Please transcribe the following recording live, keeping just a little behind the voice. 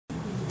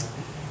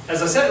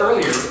as I said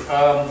earlier,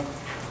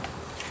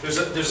 there's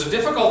a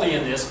difficulty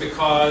in this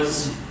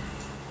because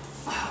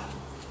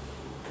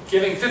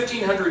giving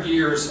 1,500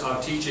 years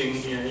of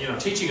teaching,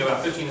 teaching about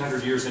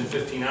 1,500 years in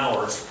 15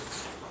 hours,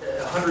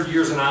 100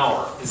 years an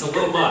hour is a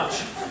little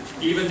much.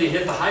 Even to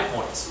hit the high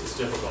points is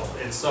difficult.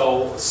 And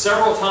so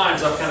several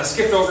times I've kind of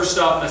skipped over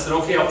stuff and I said,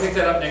 okay, I'll pick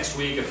that up next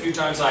week. A few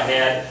times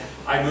I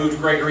moved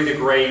Gregory the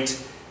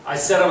Great. I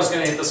said I was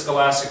going to hit the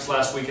scholastics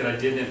last week and I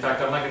didn't. In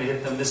fact, I'm not going to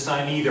hit them this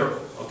time either.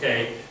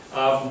 Okay?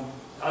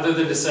 Other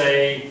than to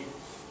say,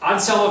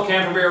 Anselm of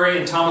Canterbury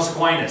and Thomas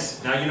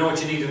Aquinas. Now you know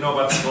what you need to know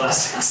about the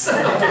scholastics.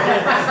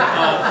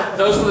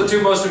 Those are the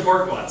two most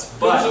important ones.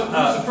 But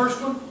who's the first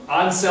one?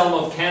 Anselm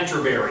of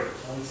Canterbury.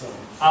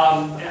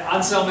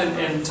 Anselm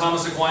and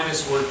Thomas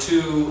Aquinas were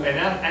two, and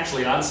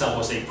actually Anselm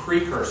was a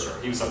precursor.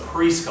 He was a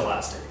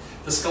pre-scholastic.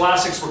 The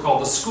scholastics were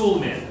called the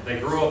schoolmen. They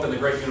grew up in the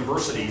great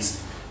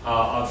universities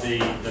of the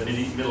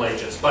Middle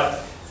Ages.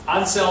 But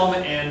Anselm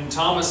and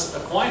Thomas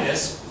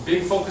Aquinas,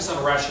 big focus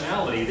on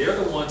rationality.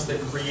 They're the ones that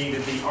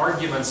created the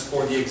arguments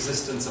for the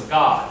existence of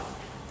God.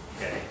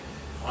 Okay.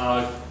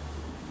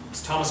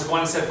 Thomas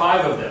Aquinas had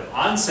 5 of them.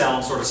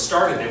 Anselm sort of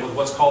started it with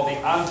what's called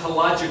the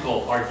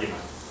ontological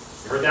argument.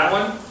 You heard that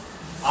one?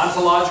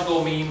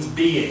 Ontological means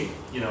being,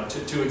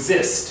 to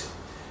exist.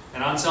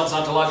 And Anselm's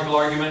ontological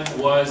argument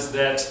was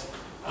that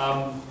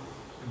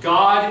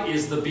God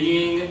is the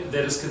being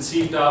that is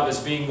conceived of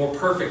as being more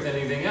perfect than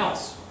anything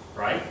else,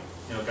 right?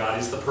 God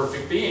is the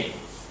perfect being.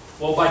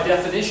 Well, by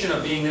definition, a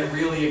being that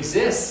really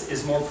exists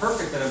is more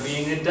perfect than a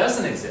being that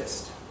doesn't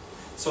exist.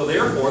 So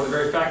therefore, the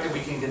very fact that we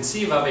can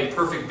conceive of a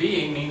perfect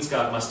being means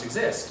God must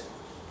exist.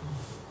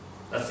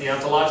 That's the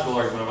ontological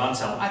argument of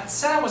Anselm. I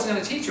said I wasn't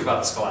going to teach you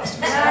about the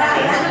scholastics.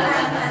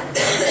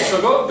 Okay?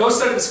 So go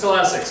study the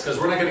scholastics, because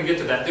we're not going to get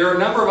to that. There are a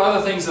number of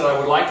other things that I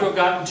would like to have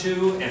gotten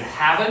to and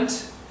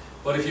haven't.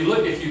 But if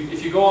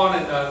you go on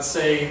and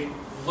say,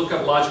 look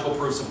up logical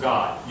proofs of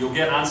God, you'll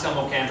get Anselm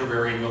of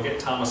Canterbury and you'll get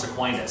Thomas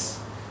Aquinas.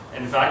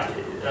 And in fact,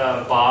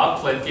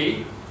 Bob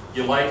Plenke,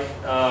 you like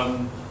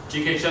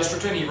G.K.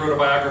 Chesterton? He wrote a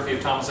biography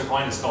of Thomas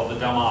Aquinas called The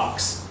Dumb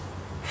Ox.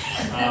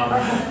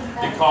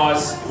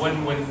 Because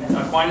when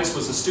Aquinas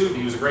was a student,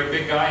 he was a great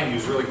big guy and he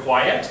was really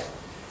quiet,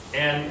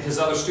 and his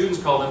other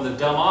students called him the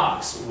dumb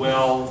ox.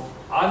 Well,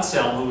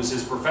 Anselm, who was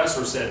his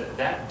professor, said,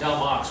 that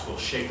dumb ox will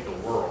shake the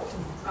world.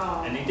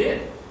 Oh. And he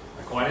did.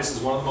 Aquinas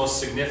is one of the most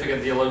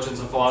significant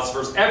theologians and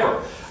philosophers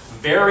ever.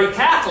 Very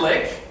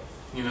Catholic,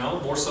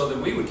 more so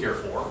than we would care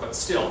for, but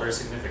still very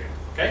significant.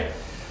 Okay?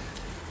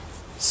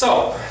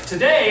 So,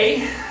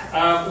 today,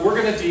 we're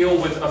going to deal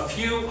with a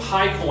few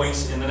high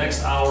points in the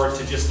next hour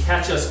to just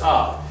catch us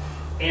up.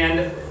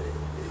 And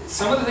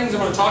some of the things I'm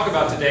going to talk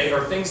about today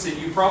are things that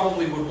you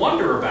probably would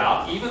wonder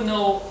about, even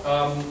though,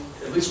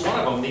 at least one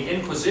of them, the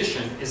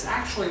Inquisition, is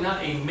actually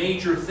not a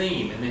major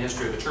theme in the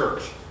history of the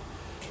church.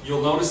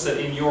 You'll notice that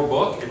in your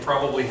book, it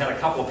probably had a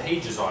couple of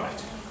pages on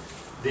it.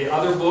 The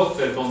other book,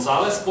 the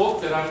Gonzalez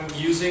book that I'm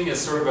using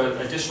as sort of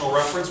an additional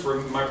reference for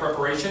my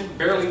preparation,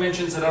 barely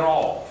mentions it at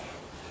all.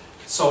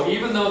 So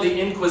even though the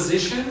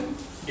Inquisition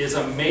is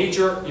a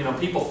major,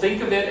 people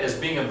think of it as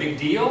being a big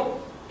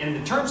deal,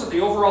 in terms of the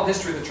overall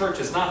history of the church,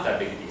 it's not that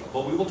big a deal.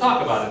 But we will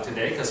talk about it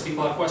today because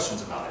people have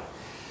questions about it.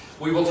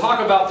 We will talk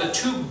about the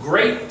 2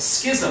 great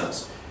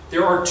schisms.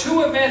 There are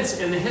 2 events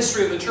in the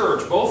history of the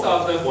church, both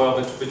of them, well,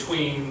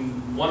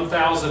 between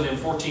 1000 and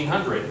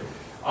 1400,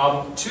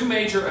 2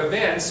 major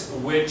events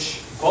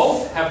which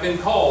both have been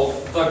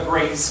called the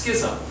Great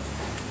Schism.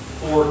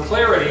 For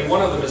clarity,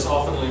 one of them is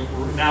often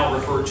now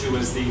referred to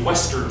as the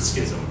Western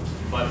Schism.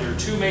 But there are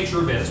 2 major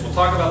events. We'll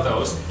talk about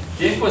those.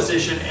 The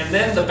Inquisition, and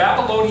then the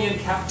Babylonian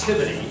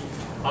Captivity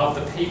of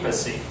the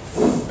papacy.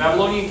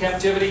 Babylonian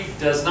Captivity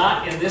does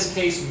not, in this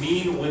case,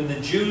 mean when the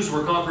Jews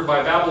were conquered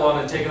by Babylon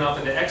and taken off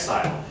into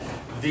exile.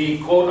 The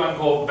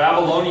quote-unquote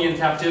Babylonian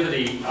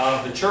Captivity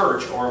of the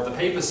church, or of the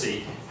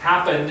papacy,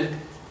 happened,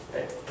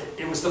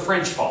 it was the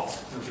French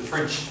fault. It was the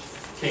French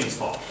king's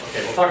fault.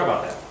 Okay, we'll talk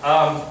about that.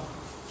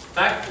 In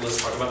fact, let's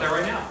talk about that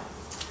right now.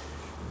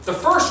 The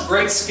first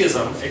great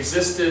schism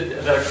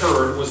that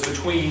occurred was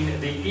between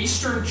the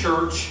Eastern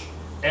Church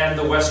and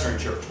the Western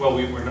Church. Well,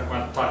 we're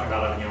not talking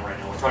about it right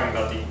now. We're talking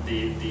about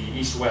the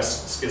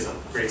East-West Schism,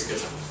 Great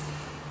Schism.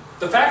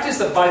 The fact is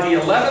that by the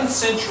 11th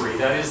century,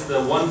 that is the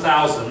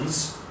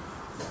 1000s,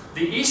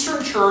 the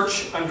Eastern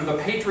Church under the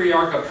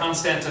Patriarch of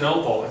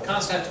Constantinople, and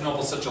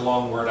Constantinople is such a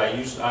long word,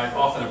 I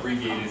often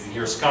abbreviate it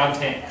here as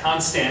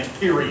Constant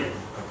period.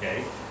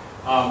 Okay.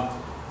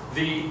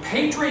 The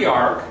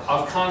Patriarch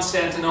of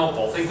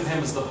Constantinople, think of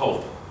him as the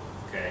Pope.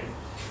 Okay?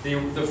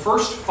 The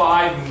first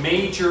 5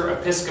 major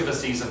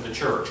episcopacies of the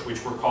church,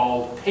 which were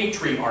called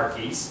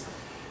patriarchies,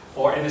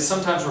 and is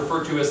sometimes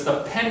referred to as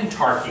the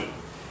pentarchy.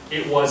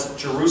 It was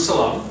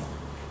Jerusalem,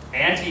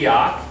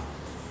 Antioch,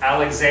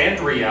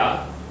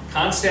 Alexandria,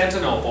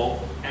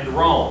 Constantinople, and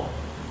Rome.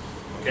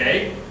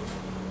 Okay?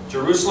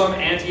 Jerusalem,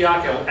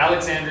 Antioch,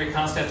 Alexandria,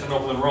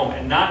 Constantinople, and Rome,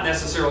 and not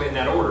necessarily in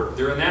that order.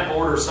 They're in that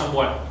order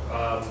somewhat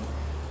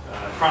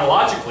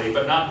chronologically,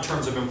 but not in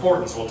terms of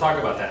importance. We'll talk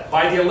about that.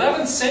 By the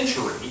 11th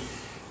century,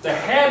 The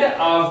head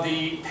of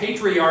the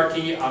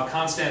Patriarchy of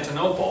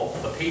Constantinople,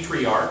 the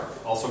Patriarch,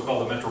 also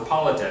called the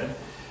Metropolitan,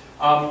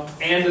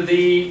 and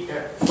the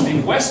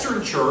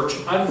Western Church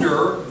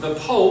under the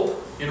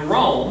Pope in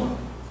Rome,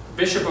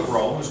 Bishop of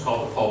Rome, who's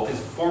called the Pope, his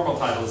formal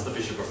title is the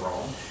Bishop of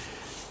Rome.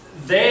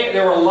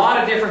 There were a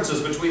lot of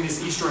differences between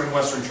these Eastern and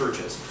Western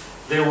churches.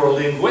 There were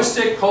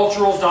linguistic,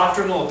 cultural,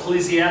 doctrinal,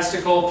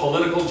 ecclesiastical,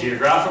 political,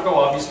 geographical.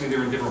 Obviously,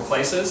 they're in different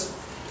places.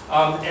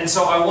 And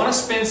so I want to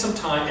spend some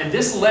time, and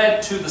this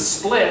led to the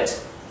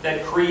split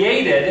that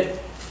created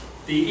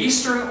the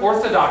Eastern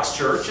Orthodox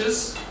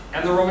churches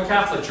and the Roman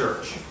Catholic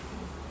Church.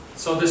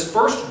 So this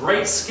first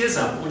great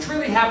schism, which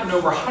really happened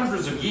over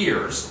hundreds of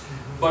years,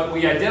 but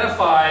we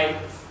identify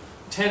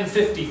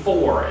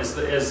 1054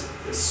 as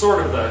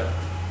sort of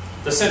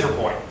the center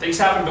point. Things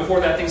happened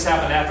before that, things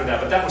happened after that,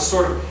 but that was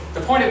sort of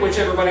the point at which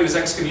everybody was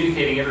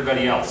excommunicating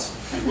everybody else,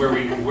 where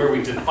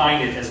we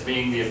define it as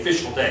being the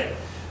official day.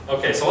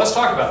 Okay, so let's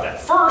talk about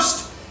that.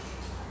 First,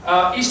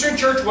 Eastern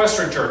Church,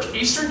 Western Church.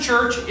 Eastern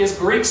Church is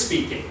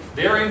Greek-speaking.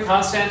 They're in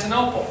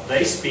Constantinople.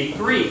 They speak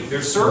Greek.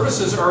 Their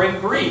services are in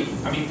Greek.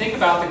 I mean, think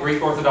about the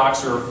Greek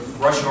Orthodox or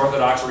Russian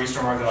Orthodox or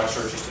Eastern Orthodox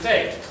churches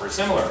today. Very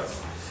similar.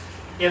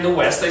 In the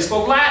West, they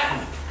spoke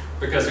Latin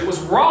because it was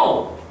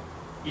Rome.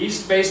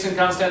 East based in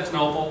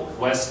Constantinople,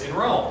 West in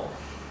Rome.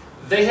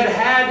 They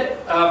had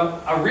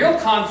a real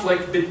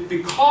conflict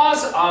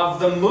because of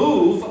the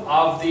move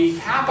of the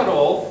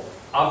capital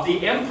of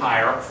the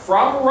empire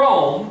from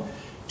Rome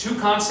to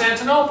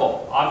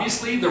Constantinople.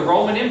 Obviously, the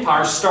Roman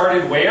Empire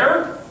started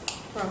where?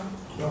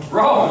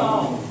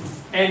 Rome.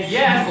 And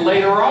yet,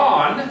 later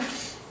on,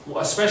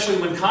 especially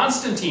when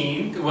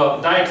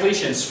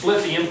Diocletian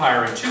split the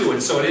empire in two,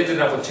 and so it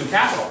ended up with two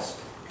capitals,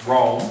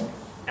 Rome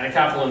and a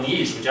capital in the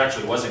east, which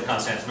actually was in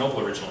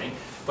Constantinople originally.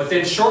 But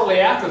then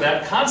shortly after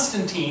that,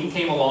 Constantine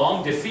came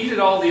along, defeated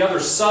all the other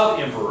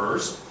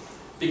sub-emperors,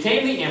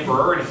 became the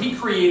emperor, and he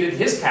created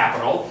his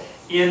capital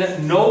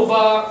in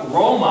Nova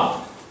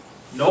Roma.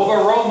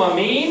 Nova Roma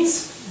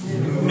means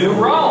New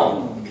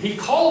Rome. He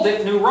called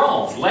it New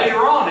Rome. Later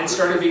on, it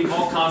started being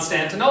called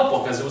Constantinople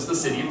because it was the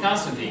city of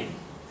Constantine.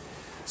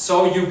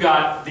 So you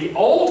got the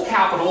old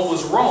capital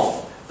was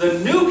Rome. The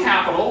new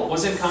capital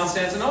was in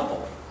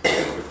Constantinople.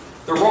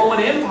 The Roman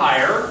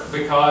Empire,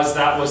 because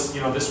that was,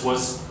 this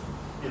was,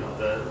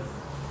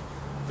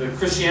 the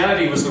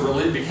Christianity was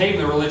became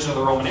the religion of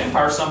the Roman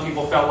Empire. Some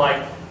people felt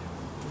like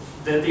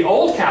that the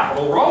old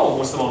capital, Rome,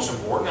 was the most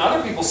important.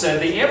 Other people said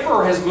the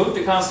emperor has moved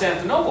to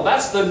Constantinople.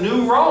 That's the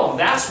new Rome.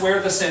 That's where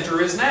the center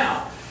is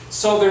now.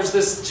 So there's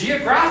this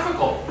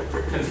geographical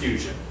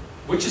confusion.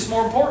 Which is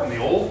more important,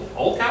 the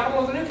old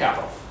capital or the new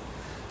capital?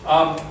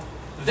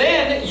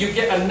 Then you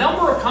get a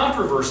number of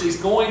controversies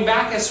going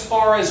back as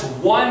far as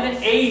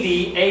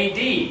 180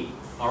 AD.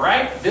 All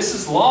right? This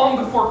is long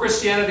before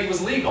Christianity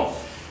was legal.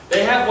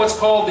 They have what's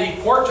called the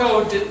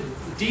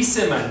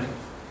Quartodeciman,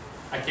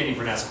 I can't even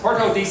pronounce it,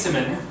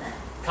 Quartodeciman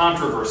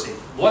controversy.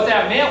 What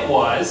that meant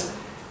was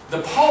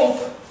the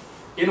Pope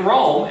in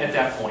Rome at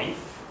that point,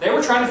 they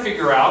were trying to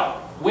figure out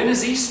when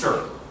is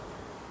Easter.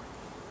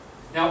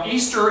 Now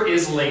Easter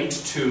is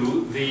linked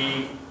to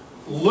the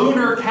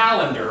lunar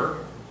calendar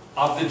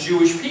of the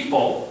Jewish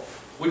people,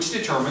 which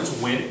determines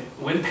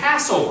when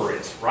Passover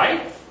is,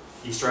 right?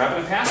 Easter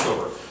happened in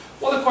Passover.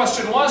 Well, the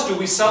question was, do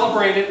we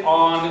celebrate it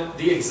on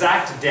the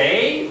exact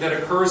day that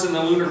occurs in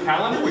the lunar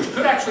calendar, which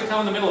could actually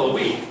come in the middle of the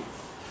week,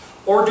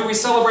 or do we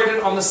celebrate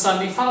it on the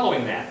Sunday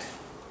following that?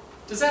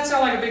 Does that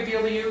sound like a big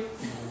deal to you?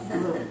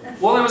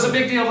 Well, it was a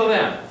big deal to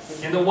them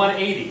in the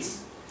 180s.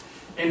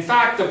 In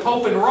fact, the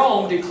Pope in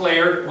Rome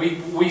declared,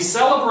 we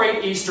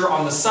celebrate Easter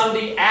on the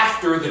Sunday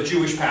after the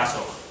Jewish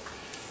Passover.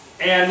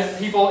 And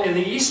people in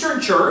the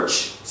Eastern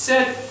Church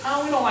said,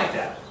 oh, we don't like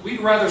that.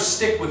 We'd rather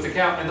stick with the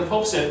calendar. And the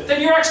Pope said,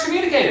 then you're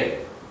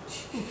excommunicated.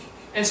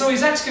 And so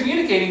he's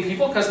excommunicating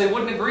people because they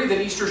wouldn't agree that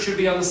Easter should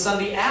be on the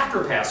Sunday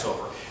after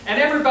Passover. And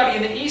everybody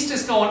in the East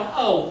is going,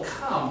 oh,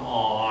 come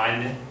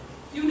on.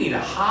 You need a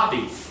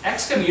hobby.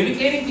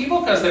 Excommunicating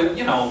people because they,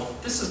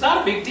 this is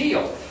not a big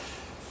deal.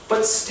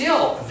 But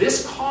still,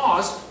 this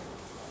caused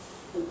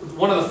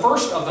one of the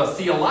first of the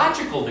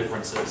theological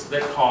differences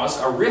that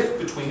caused a rift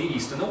between the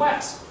East and the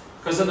West.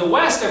 Because in the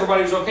West,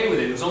 everybody was okay with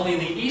it. It was only in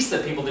the East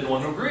that people didn't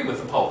want to agree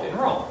with the Pope in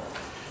Rome.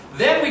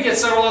 Then we get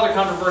several other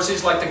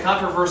controversies, like the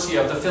controversy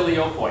of the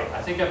Filioque.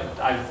 I think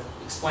I've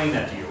explained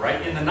that to you,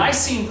 right? In the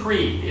Nicene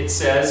Creed, it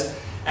says,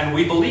 and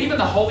we believe in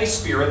the Holy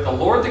Spirit, the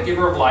Lord, the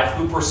giver of life,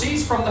 who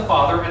proceeds from the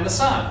Father and the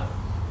Son.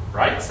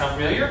 Right? Sound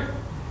familiar?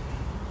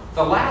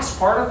 The last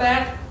part of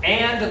that,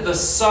 and the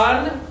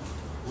Son,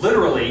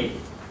 literally,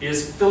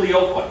 is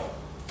Filioque.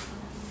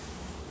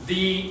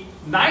 The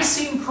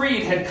Nicene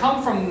Creed had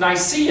come from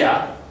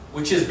Nicaea,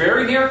 which is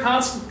very near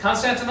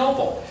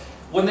Constantinople.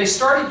 When they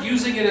started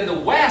using it in the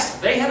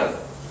West, they had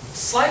a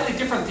slightly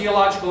different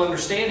theological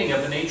understanding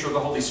of the nature of the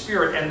Holy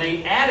Spirit, and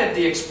they added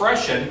the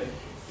expression,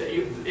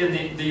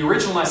 in the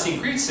original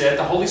Nicene Creed said,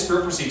 the Holy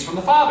Spirit proceeds from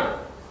the Father.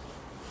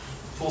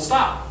 Full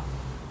stop.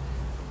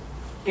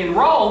 In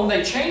Rome,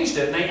 they changed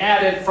it, and they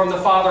added from the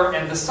Father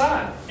and the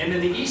Son. And in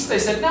the East, they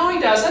said, no, he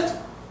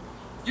doesn't.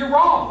 You're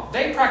wrong.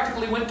 They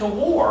practically went to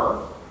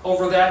war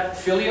over that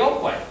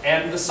filioque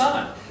and the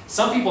Son.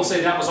 Some people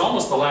say that was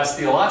almost the last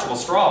theological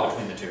straw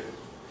between the two.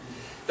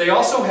 They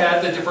also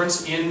had the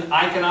difference in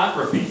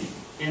iconography.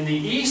 In the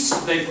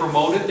East, they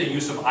promoted the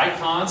use of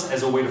icons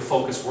as a way to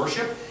focus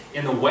worship.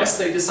 In the West,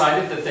 they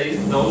decided that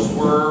those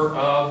were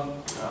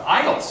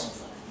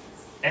idols.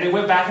 And it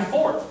went back and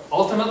forth.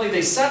 Ultimately,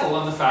 they settled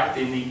on the fact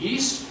that in the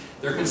East,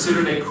 they're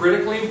considered a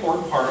critically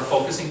important part of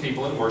focusing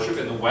people in worship.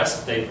 In the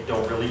West, they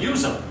don't really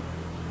use them.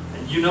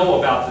 And you know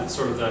about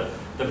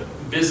the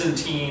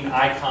Byzantine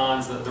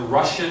icons, the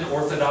Russian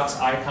Orthodox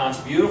icons,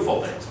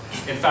 beautiful things.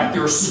 In fact,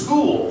 there are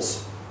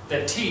schools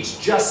that teach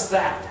just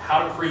that,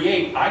 how to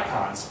create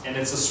icons, and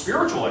it's a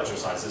spiritual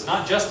exercise. It's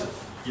not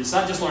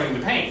just learning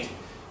to paint.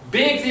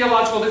 Big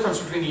theological difference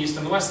between the East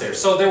and the West there.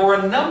 So there were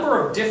a number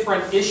of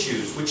different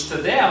issues which to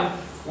them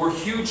were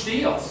huge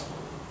deals.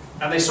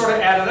 And they sort of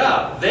added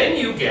up. Then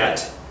you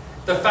get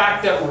the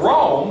fact that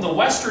Rome, the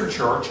Western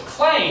Church,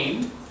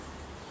 claimed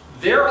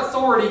their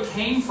authority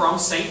came from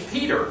St.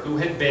 Peter, who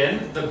had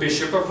been the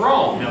Bishop of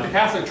Rome. Now, the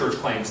Catholic Church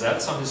claims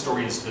that. Some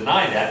historians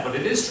deny that, but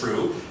it is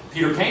true.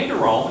 Peter came to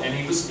Rome, and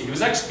he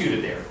was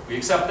executed there. We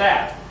accept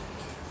that.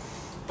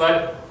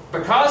 But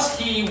because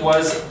he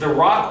was the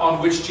rock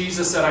on which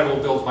Jesus said, I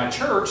will build my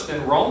church,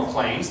 then Rome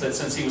claims that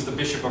since he was the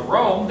Bishop of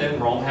Rome,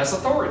 then Rome has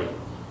authority.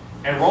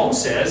 And Rome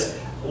says,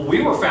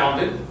 we were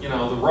founded,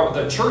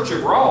 the Church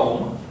of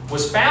Rome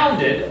was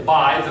founded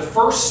by the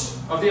first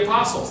of the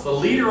apostles, the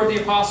leader of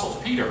the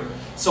apostles, Peter.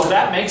 So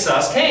that makes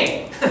us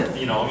king.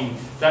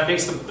 That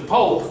makes the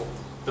Pope,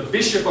 the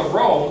Bishop of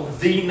Rome,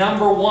 the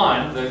number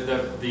one,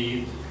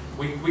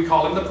 we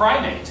call him the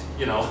primate,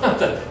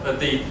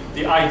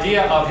 the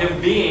idea of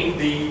him being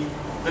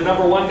the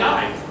number one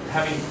guy,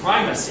 having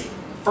primacy,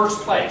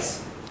 first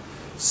place.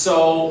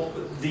 So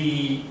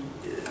the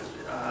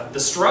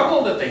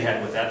struggle that they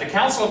had with that, the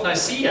Council of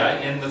Nicaea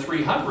in the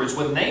 300s,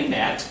 when they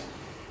met,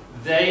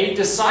 they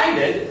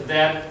decided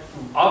that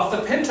of the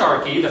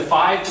Pentarchy, the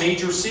 5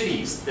 major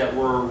cities that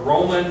were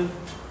Roman,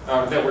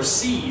 that were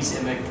sees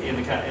in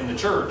the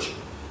church,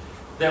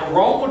 that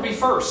Rome would be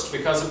first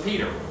because of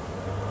Peter,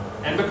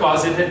 and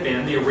because it had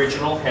been the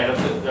original head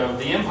of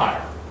the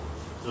empire,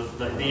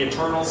 the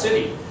eternal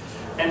city.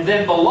 And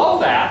then below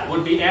that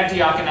would be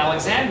Antioch and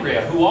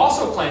Alexandria, who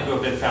also claimed to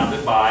have been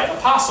founded by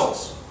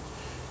apostles.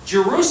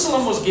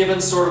 Jerusalem was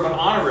given sort of an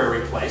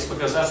honorary place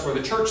because that's where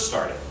the church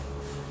started.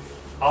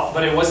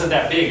 But it wasn't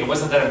that big. It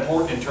wasn't that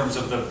important in terms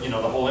of the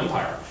whole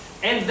empire.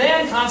 And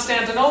then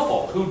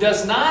Constantinople,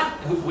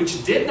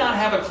 which did not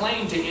have a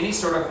claim to any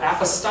sort of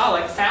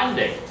apostolic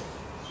founding.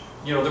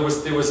 There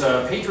was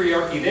a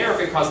patriarchy there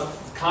because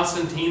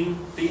Constantine,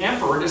 the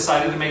emperor,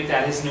 decided to make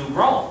that his new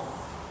Rome.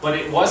 But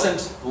it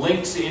wasn't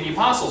linked to any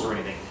apostles or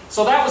anything.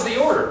 So that was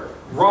the order.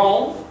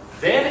 Rome,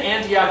 then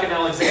Antioch and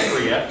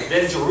Alexandria,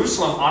 then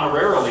Jerusalem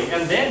honorarily,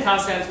 and then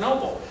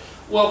Constantinople.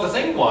 Well, the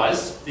thing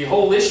was, the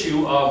whole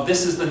issue of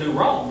this is the new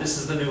Rome, this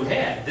is the new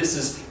head, this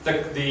is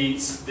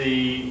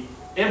the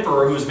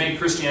emperor who has made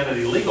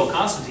Christianity legal,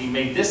 Constantine,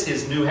 made this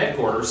his new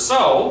headquarters.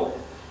 So,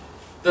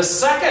 the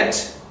second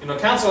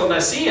Council of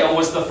Nicaea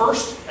was the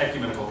first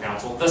ecumenical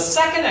council. The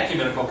second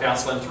ecumenical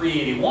council in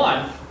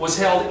 381 was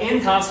held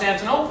in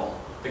Constantinople,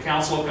 the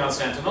Council of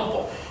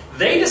Constantinople.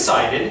 They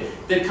decided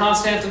that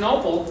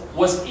Constantinople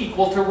was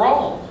equal to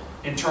Rome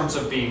in terms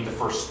of being the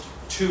first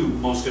 2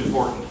 most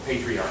important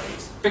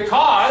patriarchies,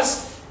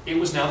 because it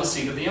was now the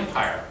seat of the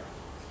empire.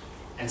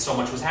 And so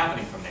much was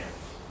happening from there.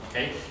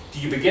 Okay? Do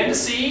you begin to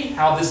see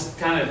how this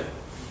kind of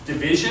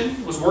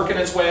division was working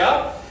its way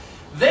up?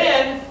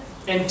 Then,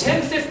 in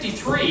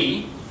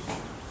 1053,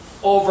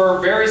 over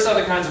various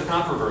other kinds of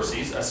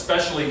controversies,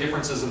 especially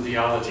differences in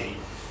theology,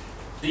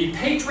 the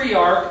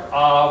Patriarch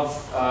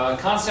of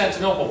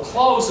Constantinople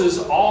closes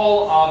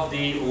all of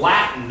the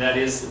Latin, that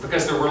is,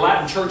 because there were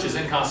Latin churches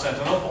in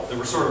Constantinople. There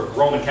were sort of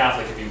Roman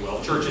Catholic, if you will,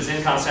 churches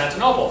in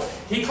Constantinople.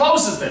 He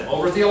closes them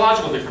over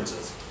theological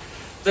differences.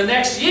 The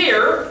next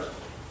year,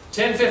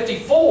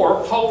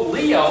 1054, Pope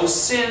Leo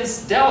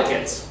sends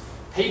delegates,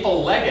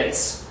 papal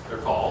legates, they're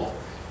called,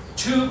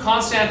 to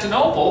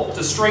Constantinople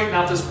to straighten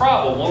out this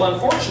problem. Well,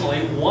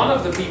 unfortunately, one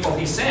of the people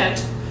he sent,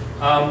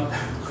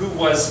 who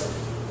was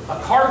a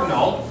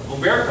cardinal,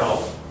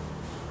 Umberto,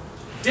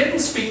 didn't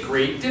speak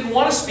Greek, didn't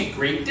want to speak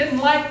Greek, didn't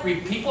like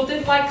Greek people,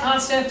 didn't like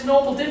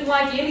Constantinople, didn't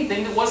like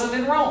anything that wasn't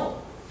in Rome.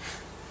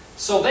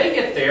 So they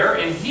get there,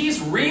 and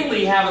he's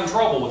really having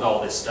trouble with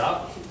all this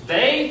stuff.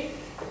 They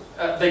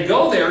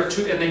go there,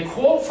 and they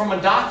quote from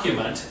a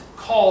document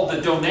called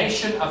the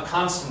Donation of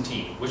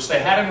Constantine, which they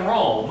had in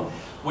Rome,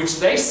 which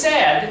they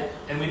said,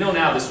 and we know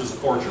now this was a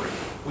forgery.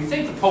 We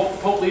think that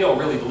Pope Leo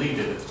really believed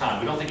it at the time.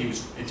 We don't think he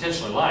was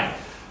intentionally lying.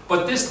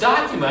 But this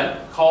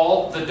document,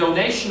 called the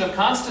Donation of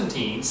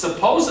Constantine,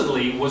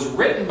 supposedly was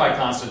written by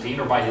Constantine,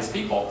 or by his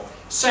people,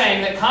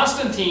 saying that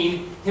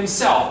Constantine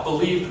himself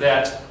believed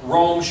that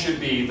Rome should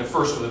be the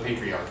first of the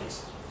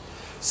patriarchies.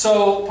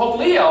 So Pope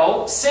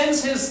Leo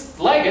sends his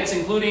legates,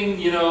 including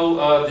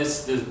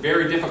this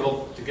very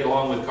difficult to get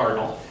along with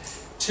cardinal,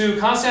 to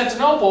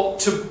Constantinople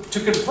to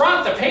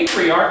confront the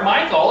Patriarch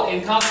Michael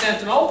in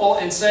Constantinople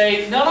and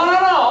say, no, no, no,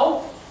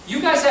 no,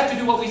 you guys have to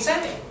do what we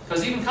say.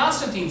 Because even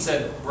Constantine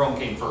said Rome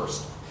came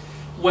first.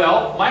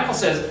 Well, Michael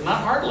says,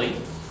 not hardly.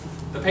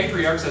 The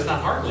Patriarch says,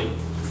 not hardly.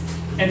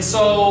 And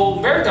so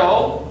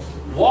Umberto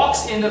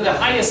walks into the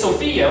Hagia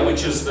Sophia,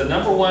 which is the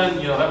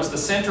 #1, that was the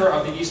center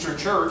of the Eastern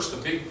Church, the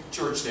big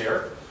church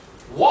there,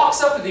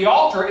 walks up to the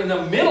altar in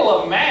the middle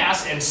of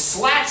Mass and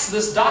slaps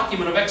this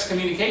document of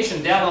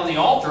excommunication down on the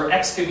altar,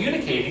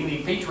 excommunicating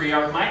the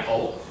Patriarch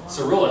Michael,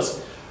 Cyrillus,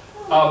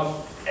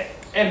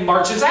 and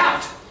marches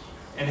out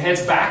and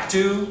heads back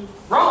to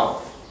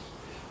Rome.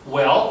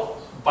 Well,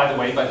 by the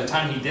way, by the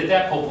time he did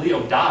that, Pope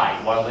Leo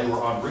died while they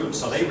were en route,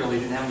 so they really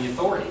didn't have any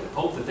authority. The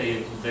Pope that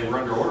they were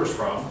under orders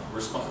from,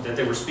 that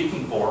they were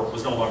speaking for,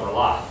 was no longer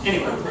alive.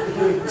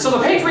 Anyway, so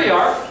the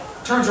Patriarch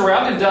turns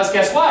around and does,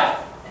 guess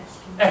what?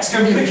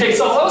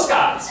 Excommunicates all those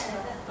guys.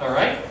 All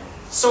right?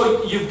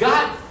 So you've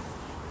got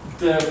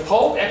the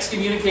Pope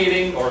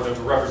excommunicating, or the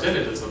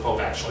representatives of the Pope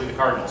actually, the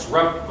cardinals,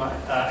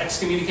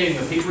 excommunicating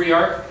the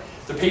Patriarch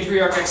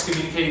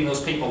excommunicating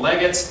those papal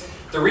legates.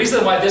 The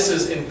reason why this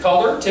is in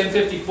color,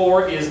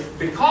 1054, is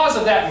because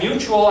of that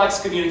mutual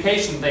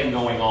excommunication thing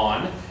going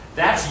on.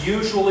 That's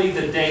usually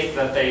the date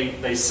that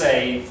they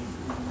say,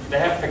 they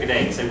have to pick a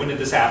date and say, when did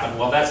this happen?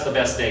 Well, that's the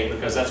best date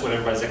because that's when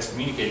everybody's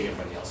excommunicating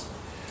everybody else.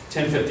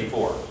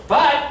 1054.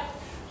 But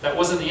that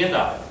wasn't the end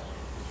of it.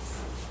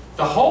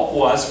 The hope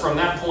was from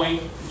that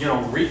point,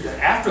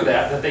 after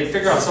that they'd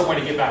figure out some way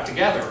to get back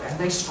together. And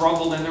they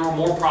struggled and there were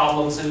more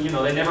problems and,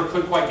 they never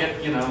could quite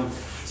get,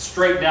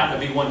 straightened out to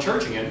be one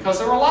church again, because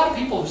there were a lot of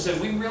people who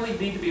said, we really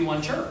need to be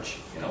one church.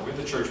 We're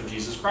the Church of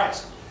Jesus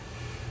Christ.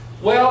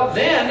 Well,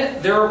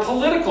 then there are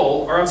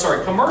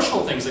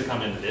commercial things that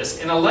come into this.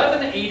 In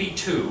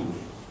 1182,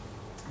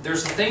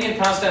 there's a thing in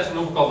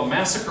Constantinople called the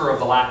Massacre of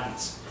the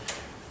Latins.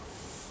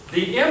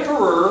 The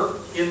emperor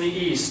in the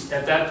East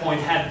at that point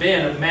had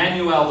been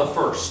Manuel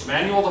I.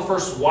 Manuel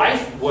I's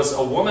wife was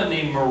a woman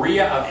named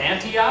Maria of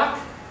Antioch.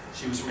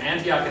 She was from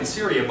Antioch in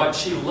Syria, but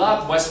she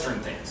loved Western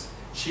things.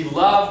 She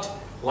loved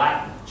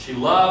Latin. She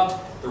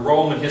loved the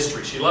Roman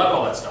history. She loved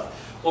all that stuff.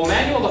 Well,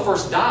 Manuel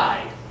I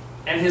died,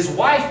 and his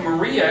wife,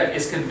 Maria,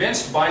 is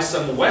convinced by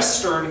some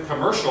Western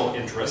commercial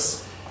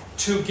interests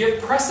to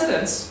give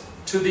precedence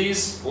to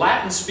these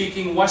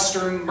Latin-speaking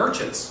Western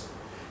merchants.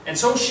 And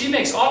so she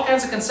makes all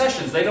kinds of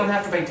concessions. They don't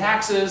have to pay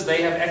taxes.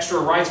 They have extra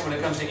rights when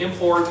it comes to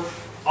import.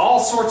 All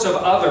sorts of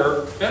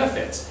other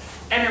benefits.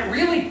 And it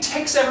really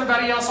ticks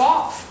everybody else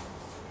off.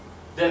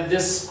 That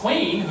this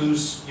queen,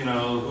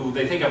 who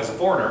they think of as a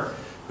foreigner,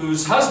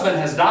 whose husband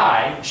has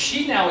died,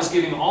 she now is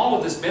giving all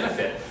of this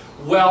benefit.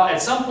 Well,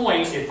 at some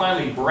point, it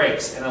finally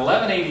breaks. In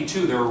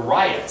 1182, there are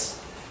riots.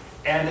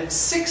 And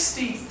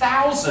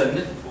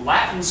 60,000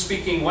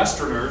 Latin-speaking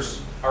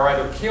Westerners are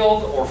either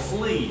killed or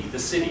flee the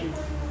city.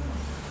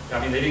 I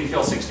mean, they didn't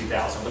kill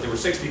 60,000, but there were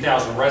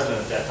 60,000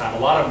 residents at that time. A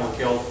lot of them were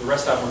killed. The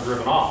rest of them were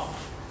driven off.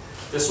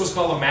 This was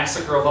called the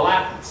Massacre of the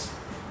Latins.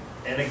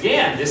 And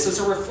again, this is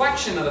a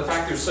reflection of the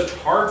fact there's such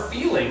hard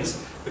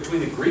feelings between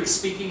the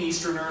Greek-speaking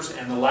Easterners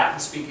and the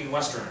Latin-speaking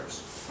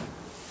Westerners.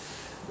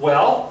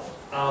 Well,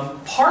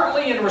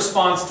 partly in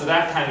response to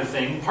that kind of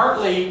thing,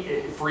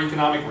 partly for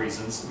economic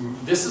reasons,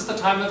 this is the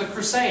time of the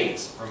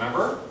Crusades,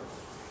 remember?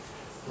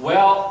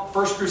 Well,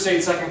 First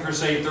Crusade, Second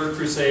Crusade, Third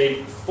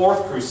Crusade,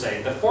 Fourth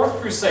Crusade. The Fourth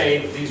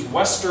Crusade, these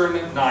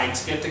Western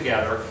knights get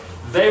together.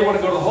 They want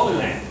to go to the Holy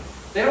Land.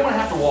 They don't want to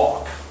have to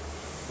walk.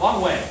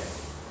 Long way.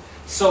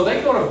 So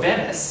they go to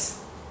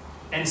Venice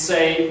and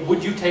say,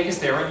 would you take us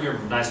there in your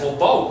nice little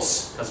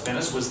boats? Because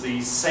Venice was the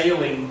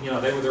sailing,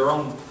 they were their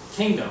own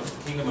kingdom,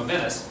 the Kingdom of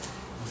Venice.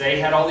 They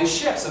had all these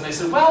ships, and they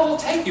said, well, we'll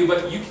take you,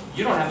 but you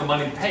don't have the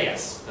money to pay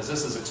us, because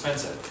this is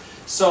expensive.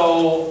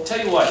 So, tell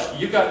you what,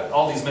 you've got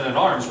all these men at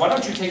arms, why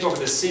don't you take over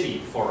this city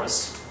for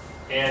us?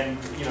 And,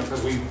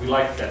 because we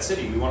like that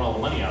city, we want all the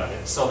money out of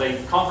it. So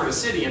they conquered a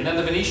city, and then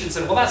the Venetians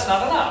said, well, that's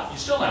not enough, you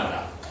still don't have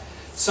enough.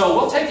 So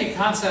we'll take you to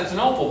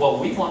Constantinople, but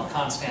we want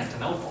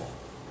Constantinople.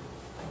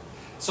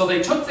 So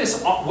they took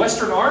this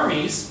Western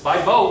armies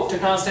by boat to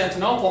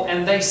Constantinople,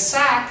 and they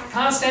sacked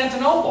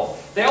Constantinople.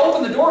 They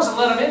opened the doors and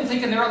let them in,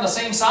 thinking they're on the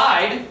same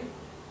side.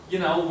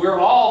 We're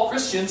all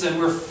Christians,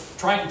 and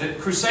the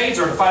Crusades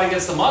are to fight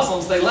against the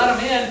Muslims. They let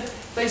them in.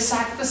 They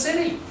sacked the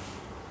city.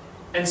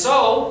 And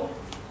so,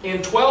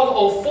 in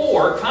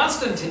 1204,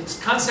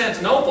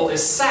 Constantinople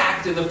is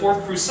sacked in the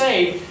Fourth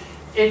Crusade.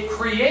 It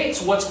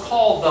creates what's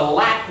called the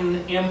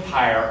Latin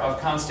Empire of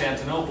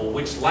Constantinople,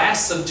 which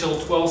lasts until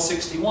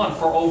 1261.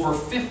 For over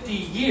 50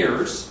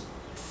 years,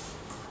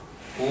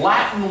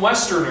 Latin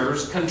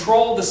Westerners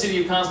controlled the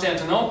city of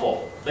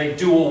Constantinople. They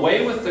do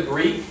away with the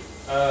Greek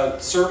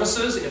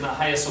services in the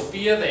Hagia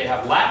Sophia. They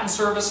have Latin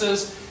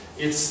services.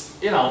 It's,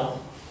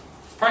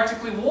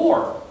 practically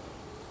war.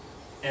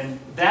 And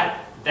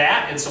that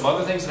and some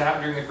other things that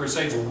happened during the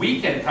Crusades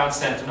weakened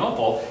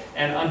Constantinople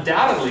and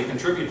undoubtedly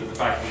contributed to the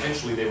fact that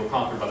eventually they were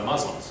conquered by the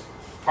Muslims,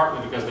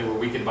 partly because they were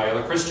weakened by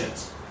other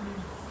Christians.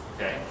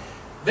 Okay.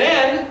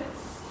 Then,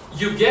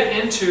 you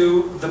get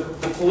into the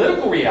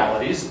political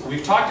realities.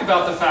 We've talked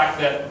about the fact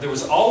that there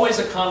was always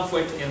a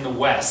conflict in the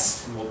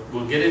West, and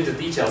we'll get into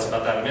details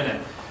about that in a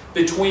minute,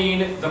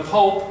 between the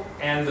Pope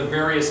and the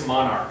various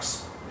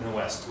monarchs in the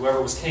West,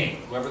 whoever was king,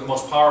 whoever the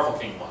most powerful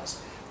king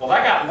was. Well,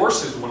 that got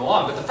worse as we went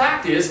along, but the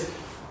fact is,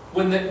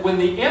 when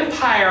the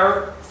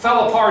empire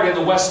fell apart in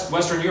the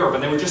Western Europe,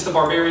 and they were just the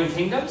barbarian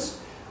kingdoms,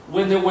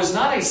 when there was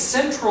not a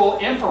central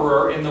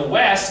emperor in the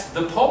West,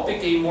 the Pope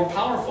became more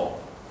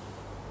powerful.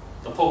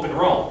 The Pope in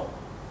Rome.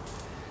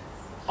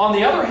 On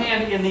the other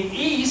hand, in the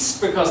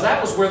East, because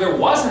that was where there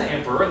was an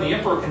emperor, and the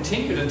emperor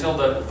continued until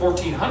the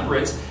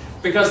 1400s,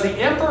 because the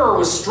emperor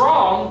was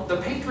strong, the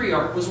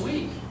patriarch was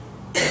weak.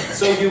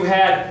 So you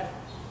had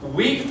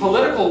weak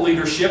political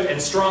leadership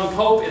and strong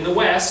Pope in the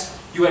West.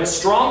 You had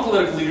strong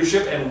political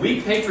leadership and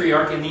weak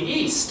patriarch in the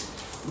East,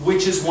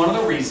 which is one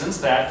of the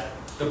reasons that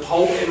the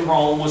Pope in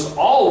Rome was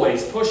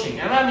always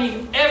pushing. And I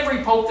mean,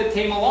 every Pope that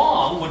came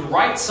along would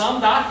write some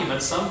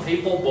document, some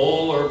papal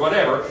bull or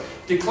whatever,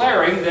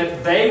 declaring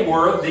that they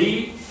were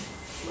the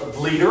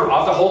leader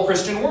of the whole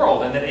Christian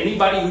world, and that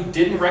anybody who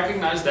didn't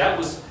recognize that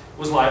was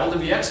liable to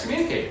be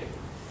excommunicated.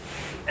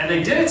 And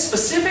they did it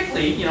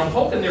specifically,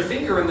 poking their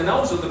finger in the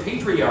nose of the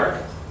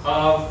Patriarch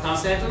of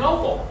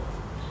Constantinople.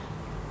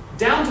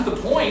 Down to the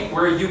point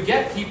where you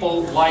get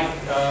people like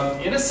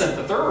Innocent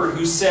III,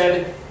 who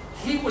said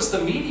he was the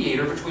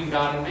mediator between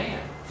God and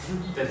man.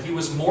 That he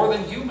was more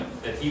than human.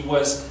 That he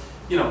was,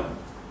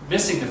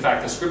 missing the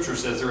fact that Scripture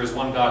says there is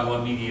one God,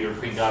 one mediator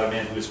between God and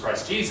man, who is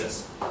Christ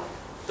Jesus.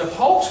 The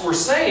popes were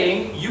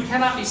saying, you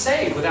cannot be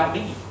saved without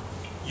me.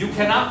 You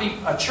cannot be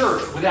a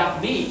church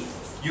without me.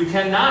 You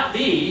cannot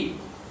be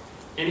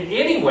in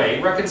any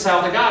way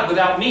reconciled to God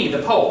without me,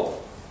 the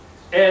Pope.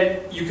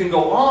 And you can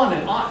go on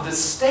and on. The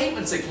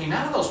statements that came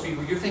out of those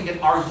people, you're thinking,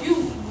 are you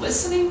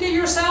listening to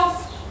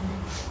yourself?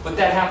 But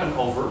that happened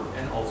over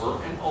and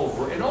over and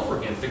over and over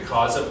again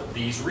because of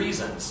these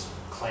reasons.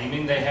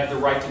 Claiming they had the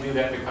right to do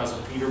that because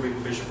of Peter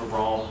being Bishop of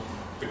Rome,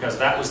 because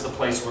that was the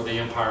place where the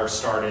empire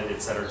started,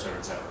 etc., etc.,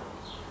 etc.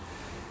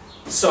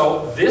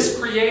 So this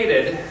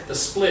created the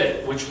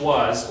split, which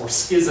was, or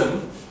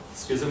schism.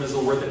 Schism is the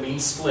word that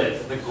means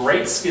split. The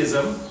Great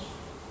Schism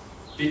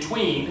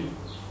between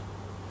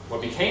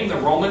what became the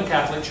Roman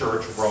Catholic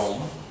Church,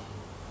 Rome,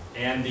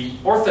 and the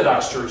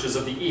Orthodox churches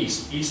of the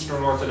East,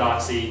 Eastern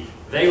Orthodoxy.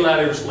 They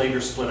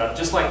later split up,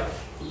 just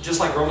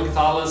like Roman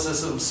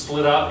Catholicism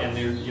split up, and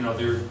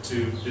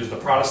there's the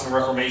Protestant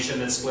Reformation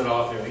that split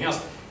off and everything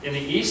else. In the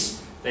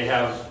East, they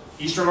have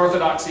Eastern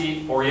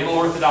Orthodoxy, Oriental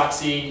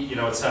Orthodoxy,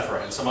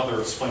 etc., and some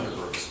other splinter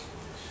groups.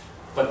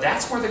 But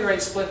that's where the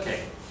Great Split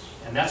came,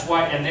 and that's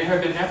why. And there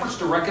have been efforts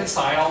to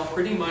reconcile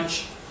pretty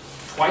much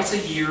twice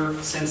a year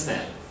since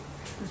then.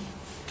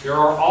 There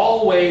are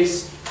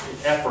always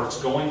efforts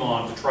going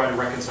on to try to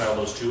reconcile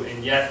those two,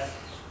 and yet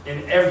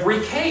in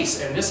every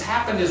case, and this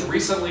happened as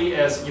recently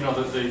as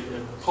the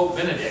Pope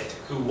Benedict,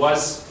 who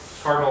was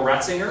Cardinal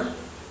Ratzinger,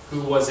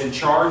 who was in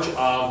charge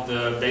of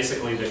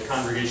basically the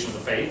Congregation of the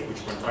Faith,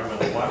 which we're talking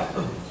about in a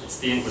while. It's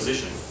the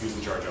Inquisition he was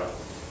in charge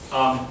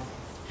of.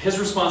 His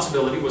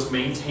responsibility was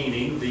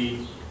maintaining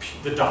the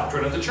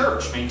doctrine of the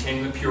Church,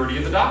 maintaining the purity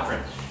of the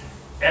doctrine.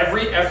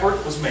 Every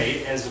effort was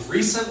made, as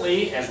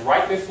recently as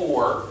right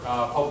before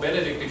Pope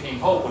Benedict became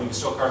Pope, when he was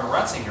still Cardinal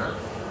Ratzinger.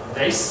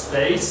 They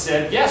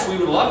said, yes, we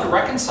would love to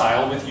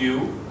reconcile with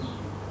you,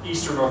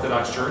 Eastern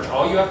Orthodox Church.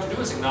 All you have to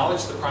do is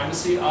acknowledge the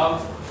primacy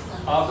of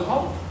the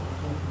Pope.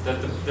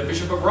 That the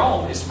Bishop of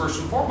Rome is first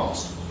and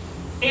foremost.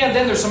 And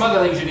then there's some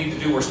other things you need to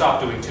do or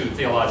stop doing too,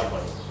 theologically.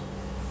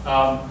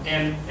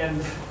 And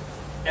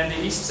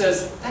the East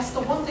says, that's the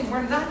one thing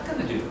we're not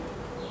going to do.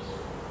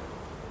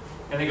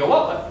 And they go,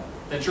 well,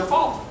 that's your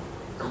fault.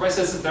 Everybody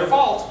says it's their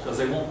fault because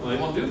they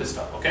won't do this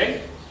stuff,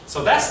 okay?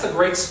 So that's the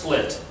great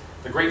split,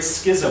 the great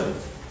schism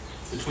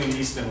between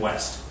East and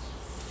West.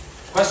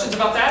 Questions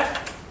about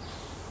that?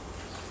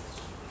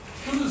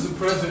 Who is the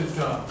present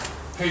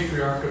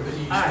Patriarch of the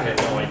East? I have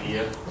no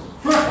idea.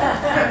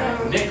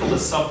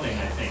 Nicholas something,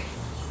 I think.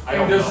 I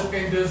don't know.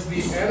 And does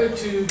the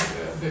attitude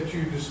that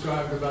you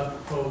described about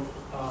the Pope,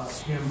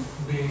 him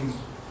being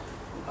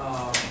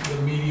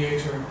the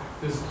mediator,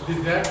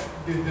 did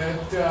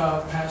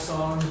that pass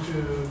on to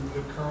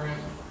the current?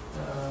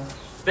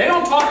 They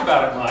don't talk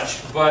about it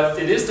much, but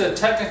it is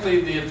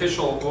technically the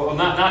official. Well,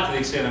 not to the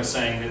extent of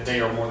saying that they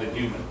are more than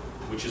human,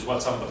 which is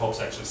what some of the popes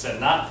actually said.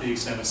 Not to the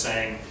extent of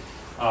saying,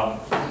 I'm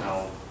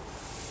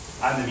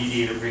the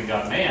mediator between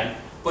God and man.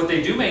 But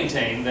they do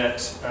maintain that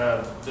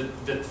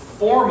the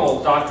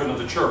formal doctrine of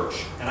the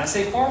Church, and I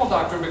say formal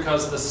doctrine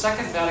because the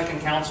Second Vatican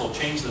Council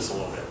changed this a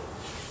little bit.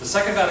 The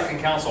Second Vatican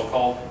Council,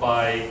 called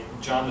by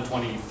John the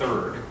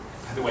 23rd,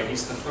 by the way,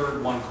 he's the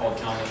third one called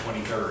John the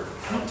 23rd,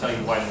 and I'll tell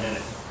you why in a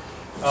minute.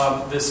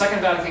 The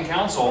Second Vatican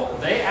Council,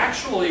 they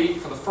actually,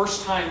 for the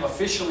first time,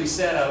 officially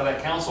said out of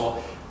that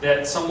council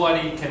that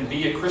somebody can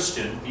be a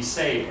Christian, be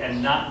saved,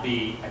 and not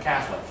be a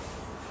Catholic.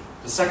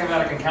 The Second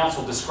Vatican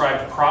Council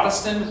described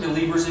Protestant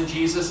believers in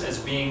Jesus as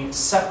being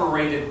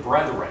separated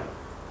brethren.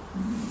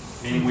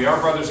 Meaning we are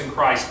brothers in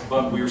Christ,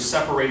 but we are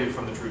separated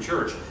from the true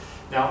church.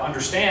 Now,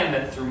 understand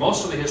that through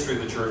most of the history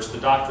of the church, the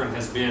doctrine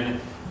has been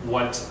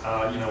what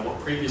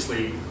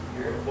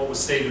what was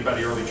stated by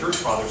the early church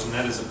fathers, and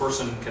that is a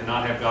person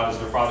cannot have God as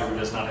their father who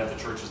does not have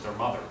the church as their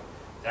mother.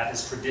 That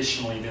has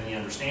traditionally been the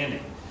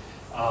understanding.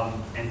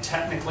 And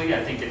technically,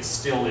 I think it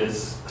still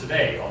is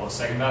today, although the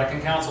Second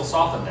Vatican Council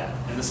softened that.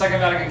 And the Second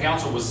Vatican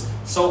Council was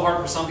so hard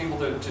for some people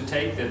to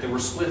take that there were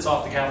splits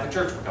off the Catholic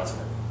Church because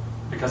of it.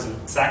 Because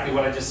of exactly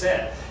what I just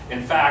said.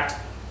 In fact,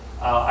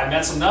 I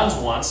met some nuns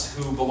once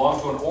who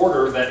belonged to an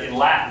order that in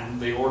Latin,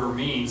 the order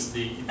means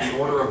the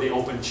order of the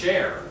open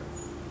chair.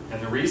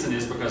 And the reason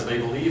is because they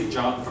believe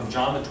from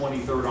John the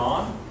 23rd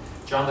on,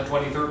 John the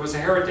 23rd was a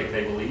heretic,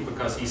 they believe,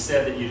 because he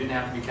said that you didn't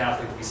have to be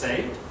Catholic to be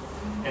saved.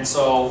 And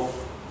so,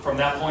 from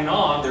that point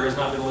on, there has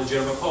not been a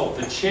legitimate pope.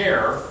 The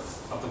chair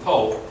of the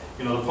pope,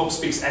 the pope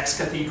speaks ex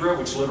cathedra,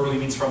 which literally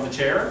means from the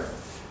chair.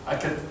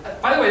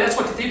 By the way, that's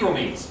what cathedral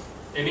means.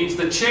 It means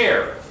the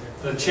chair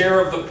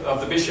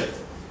of the bishop.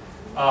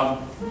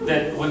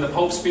 That when the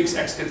Pope speaks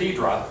ex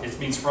cathedra, it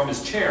means from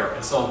his chair.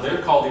 And so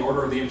they're called the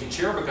Order of the Empty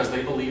Chair because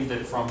they believe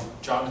that from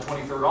John the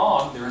 23rd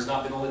on, there has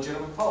not been a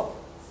legitimate Pope.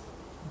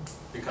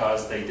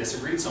 Because they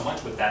disagreed so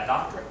much with that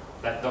doctrine.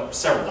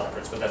 Several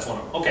doctrines, but that's one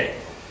of them. Okay.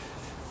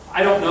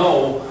 I don't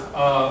know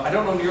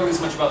nearly as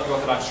much about the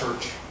Orthodox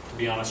Church, to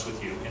be honest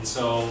with you. And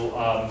so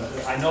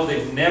I know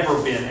they've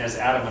never been as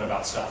adamant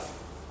about stuff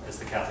as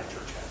the Catholic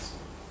Church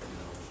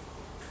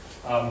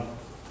has.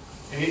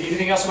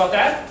 Anything else about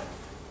that?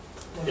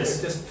 Well,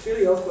 yes. Just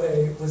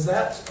filioque, was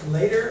that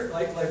later?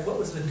 Like what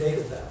was the date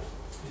of that?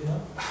 Do you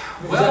know?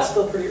 Well, is that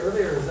still pretty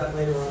early, or is that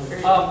later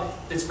on?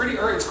 It's pretty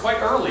early. It's quite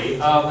early.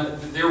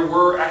 There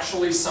were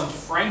actually some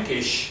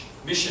Frankish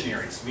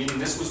missionaries, meaning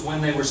this was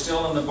when they were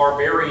still in the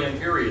barbarian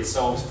period.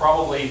 So it was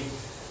probably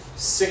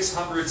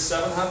 600s,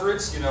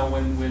 700s.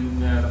 When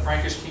the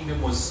Frankish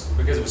kingdom was,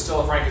 because it was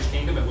still a Frankish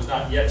kingdom, it was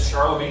not yet.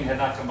 Charlemagne had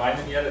not combined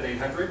them yet at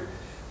 800.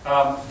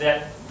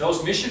 That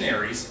those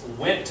missionaries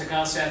went to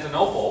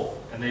Constantinople,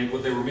 and they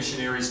were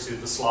missionaries to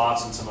the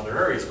Slavs and some other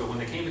areas, but when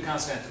they came to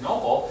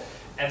Constantinople,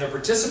 and they're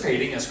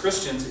participating as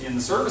Christians in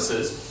the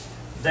services,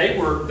 they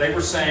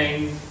were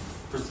saying,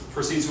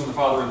 proceeds from the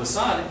Father and the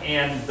Son,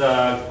 and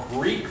the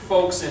Greek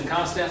folks in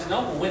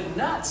Constantinople went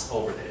nuts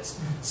over this.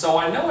 So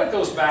I know it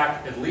goes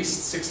back at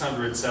least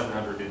 600,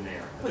 700 in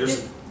there.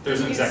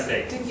 There's an exact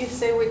date. Didn't you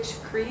say which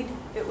creed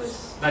it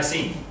was?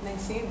 Nicene.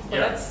 Nicene? Well,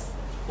 Yeah.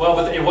 Well,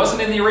 but it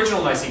wasn't in the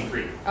original Nicene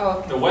Creed. Oh,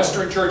 okay. The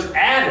Western Church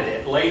added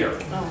it later.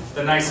 Oh.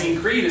 The Nicene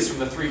Creed is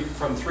from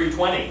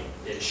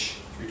 320-ish,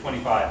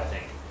 325, I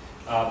think.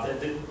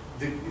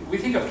 We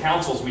think of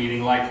councils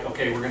meeting like,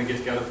 okay, we're going to get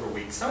together for a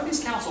week. Some of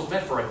these councils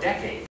met for a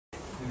decade.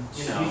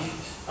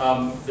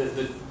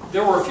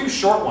 There were a few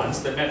short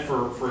ones that met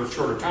for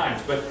shorter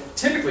times, but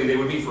typically they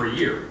would meet for a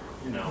year.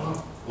 A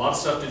lot of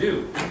stuff to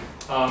do.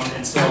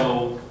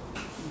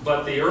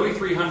 But the early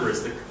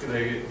 300s,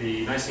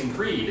 the Nicene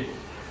Creed,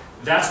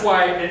 that's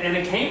why, and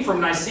it came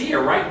from Nicaea,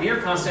 right near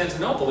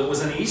Constantinople. It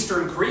was an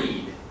Eastern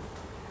creed.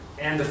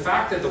 And the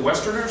fact that the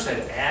Westerners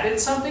had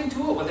added something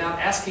to it without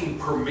asking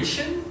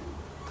permission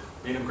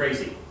made them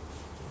crazy.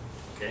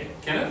 Okay,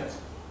 Kenneth?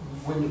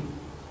 When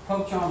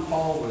Pope John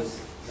Paul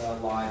was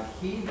alive,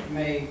 he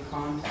made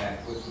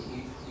contact with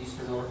the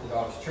Eastern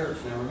Orthodox Church.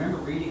 And I remember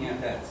reading at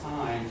that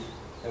time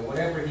that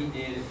whatever he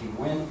did, if he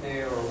went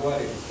there or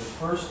what, it was the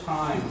first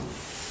time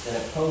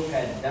that a pope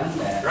had done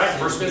that. Right,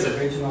 first visit. The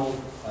original.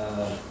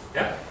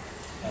 Yep.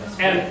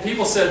 And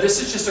people said, this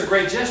is just a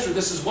great gesture,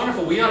 this is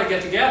wonderful, we ought to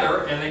get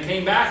together. And they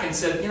came back and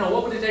said,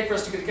 what would it take for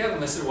us to get together?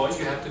 And they said, well,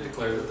 you have to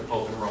declare that the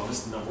Pope in Rome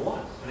is number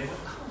one. And they went,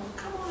 oh,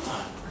 come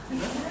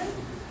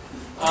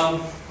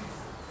on.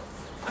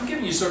 I'm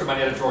giving you sort of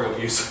my editorial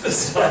use of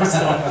this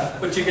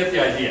stuff, but you get the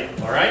idea,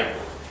 all right?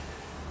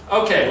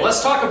 Okay,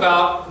 let's talk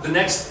about the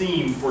next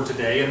theme for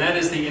today, and that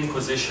is the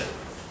Inquisition.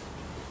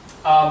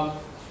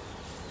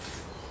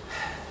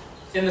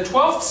 In the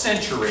 12th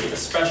century,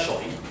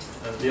 especially,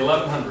 the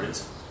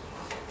 1100s,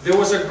 there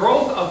was a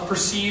growth of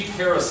perceived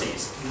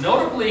heresies,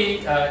 notably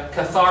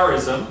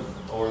Catharism,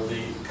 or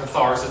the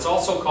Cathars. It's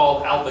also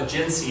called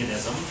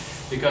Albigensianism,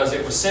 because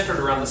it was centered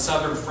around the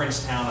southern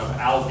French town of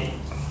Albi.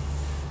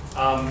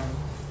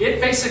 It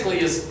basically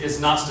is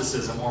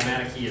Gnosticism, or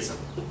Manichaeism.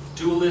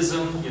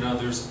 Dualism,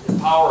 there's the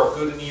power of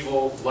good and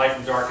evil, light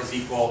and dark is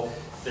equal,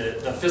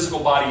 the physical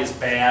body is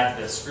bad,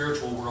 the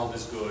spiritual world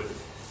is good.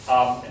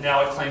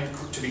 Now it claimed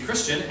to be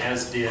Christian,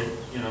 as did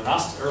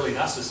early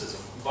Gnosticism,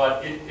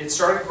 but it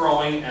started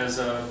growing as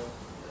a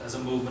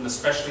movement,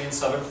 especially in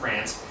southern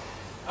France.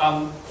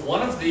 I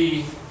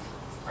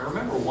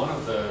remember one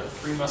of the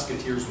Three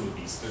Musketeers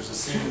movies. There's a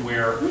scene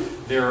where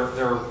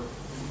they're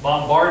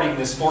bombarding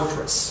this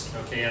fortress,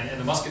 okay, and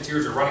the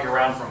Musketeers are running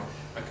around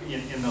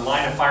in the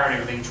line of fire and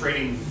everything,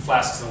 trading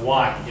flasks of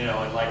wine,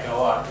 and like,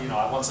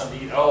 I want something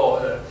to eat.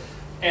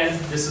 And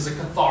this is a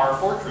Cathar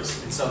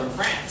fortress in southern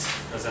France,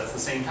 because that's the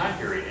same time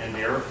period. And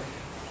there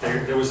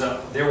was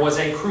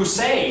a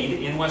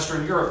crusade in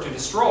Western Europe to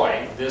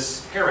destroy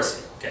this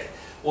heresy. Okay.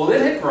 Well,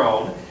 it had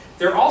grown.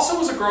 There also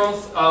was a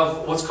growth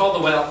of what's called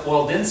the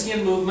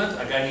Waldensian movement,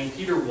 a guy named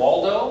Peter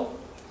Waldo,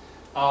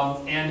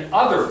 and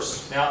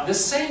others. Now,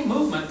 this same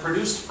movement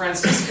produced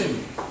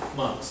Franciscan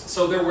monks.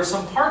 So there were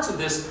some parts of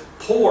this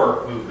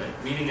poor movement,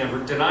 meaning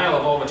a denial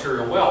of all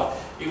material wealth.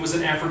 It was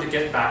an effort to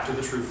get back to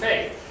the true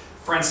faith.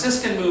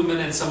 Franciscan movement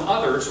and some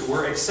others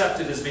were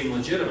accepted as being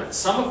legitimate.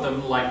 Some of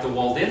them, like the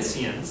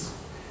Waldensians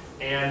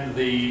and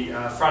the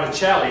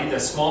Fraticelli,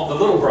 the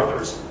little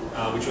brothers,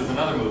 which was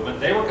another movement,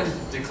 they were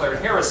declared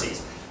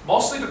heresies,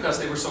 mostly because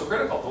they were so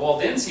critical. The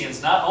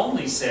Waldensians not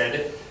only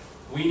said,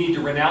 we need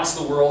to renounce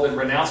the world and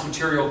renounce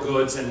material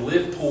goods and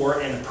live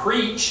poor and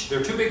preach.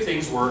 Their two big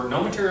things were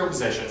no material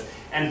possessions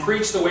and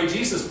preach the way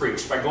Jesus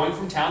preached, by going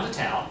from town to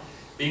town,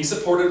 being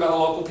supported by the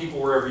local people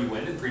wherever you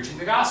went, and preaching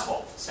the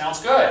gospel. Sounds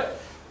good.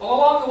 Well,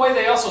 along the way,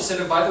 they also said,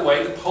 and by the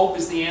way, the Pope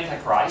is the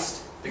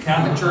Antichrist. The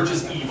Catholic Church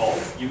is evil.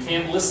 You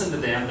can't listen to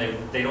them.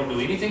 They don't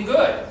do anything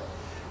good.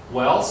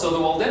 Well, so the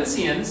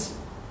Waldensians,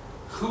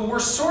 who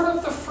were sort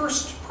of the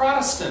first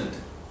Protestant,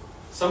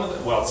 some of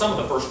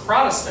the first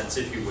Protestants,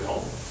 if you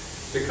will,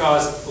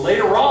 because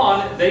later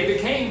on, they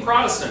became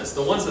Protestants.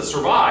 The ones that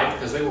survived,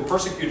 because they were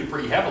persecuted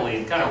pretty heavily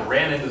and kind of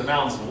ran into the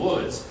mountains and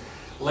woods.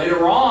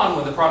 Later on,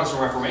 when the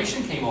Protestant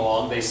Reformation came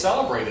along, they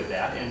celebrated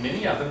that, and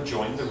many of them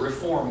joined the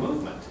Reform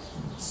movement.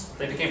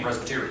 They became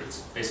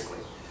Presbyterians, basically,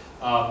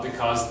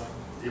 because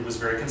it was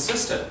very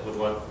consistent with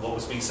what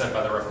was being said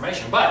by the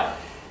Reformation. But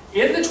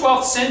in the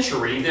 12th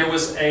century, there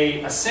was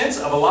a sense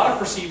of a lot of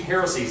perceived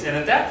heresies, and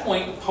at that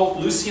point, Pope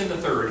Lucian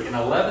III, in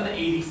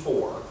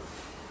 1184,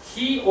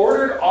 he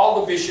ordered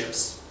all the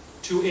bishops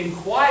to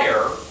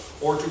inquire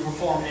or to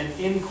perform an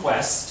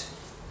inquest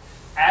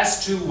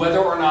as to whether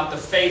or not the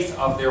faith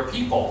of their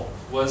people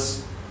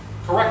was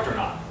correct or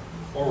not,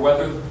 or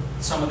whether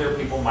some of their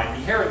people might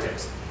be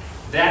heretics.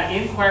 That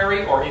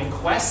inquiry or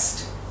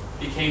inquest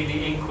became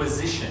the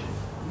Inquisition.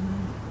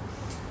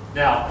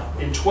 Now,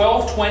 in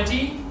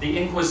 1220, the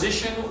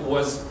Inquisition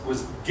was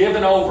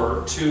given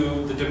over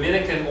to the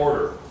Dominican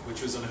order,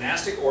 which was a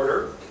monastic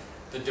order,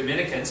 the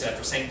Dominicans,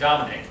 after St.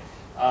 Dominic.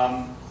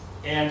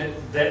 And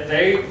that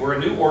they were a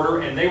new order,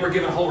 and they were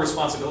given whole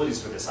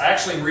responsibilities for this. I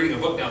actually am reading a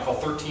book now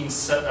called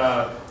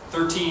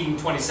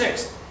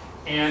 1326,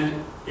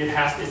 and it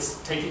has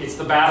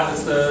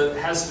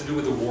to do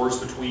with the wars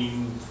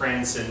between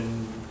France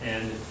and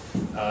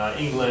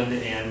England,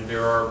 and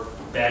there are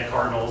bad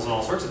cardinals and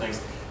all sorts of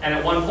things. And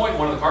at one point,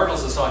 one of the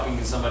cardinals is talking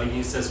to somebody, and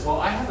he says, "Well,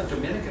 I have a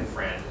Dominican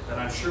friend that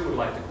I'm sure would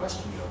like to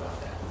question you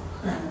about that."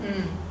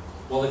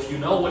 Well, if you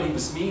know what he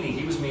was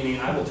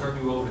meaning, I will turn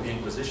you over to the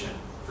Inquisition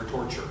for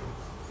torture.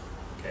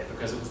 Okay,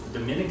 because it was the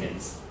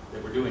Dominicans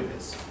that were doing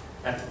this.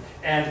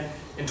 And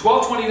in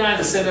 1229,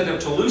 the Synod of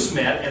Toulouse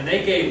met, and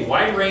they gave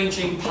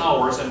wide-ranging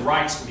powers and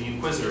rights to the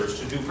inquisitors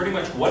to do pretty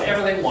much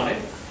whatever they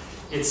wanted.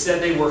 It said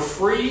they were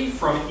free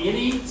from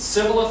any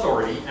civil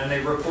authority, and they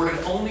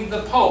reported only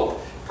the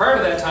Pope. Prior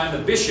to that time, the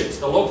bishops,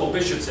 the local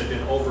bishops, had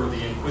been over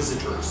the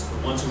inquisitors, the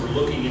ones who were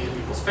looking into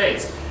people's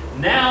faiths.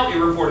 Now it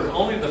reported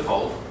only the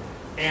Pope,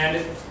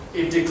 and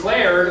it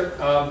declared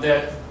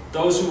that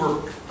those who were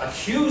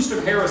accused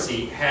of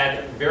heresy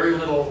had very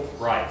little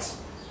rights.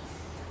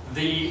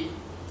 The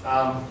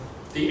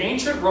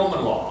ancient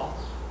Roman law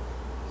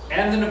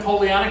and the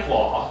Napoleonic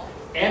law,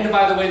 and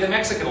by the way, the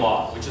Mexican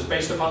law, which is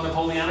based upon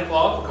Napoleonic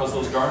law because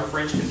those darn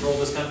French controlled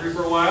this country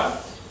for a while,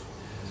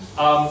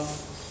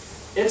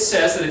 it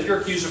says that if you're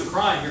accused of a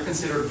crime, you're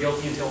considered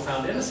guilty until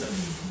found innocent.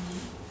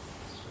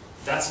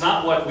 That's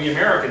not what we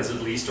Americans,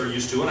 at least, are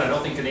used to, and I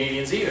don't think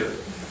Canadians either.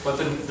 But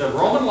the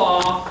Roman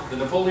law, the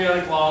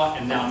Napoleonic law,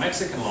 and now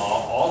Mexican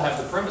law all have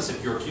the premise: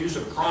 if you're accused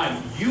of a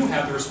crime, you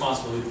have the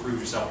responsibility to prove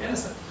yourself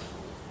innocent.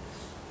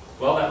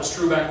 Well, that was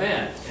true back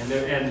then.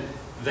 And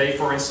they,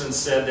 for instance,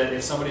 said that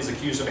if somebody's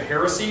accused of a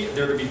heresy,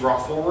 they're to be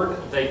brought forward.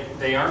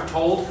 They aren't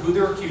told who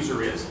their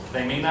accuser is.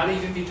 They may not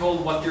even be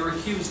told what they're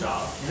accused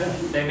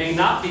of. They may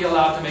not be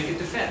allowed to make a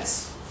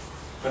defense.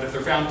 But if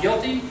they're found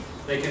guilty,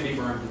 they can be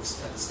burned at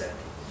the stake.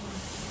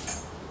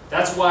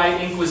 That's why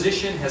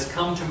Inquisition has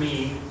come to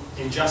mean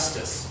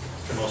injustice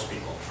to most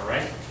people, all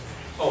right?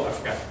 Oh, I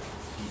forgot.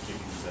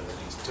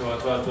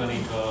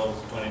 1220,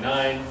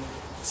 1229,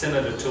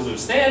 Synod of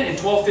Toulouse. Then, in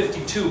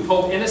 1252,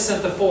 Pope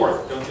Innocent IV,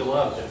 don't you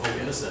love that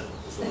Pope Innocent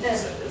is the one that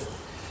said this,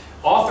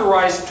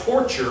 authorized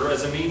torture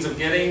as a means of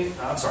getting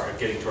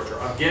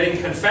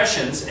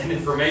confessions and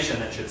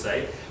information, I should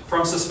say,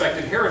 from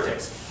suspected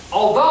heretics.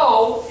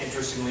 Although,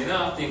 interestingly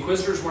enough, the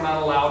inquisitors were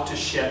not allowed to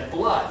shed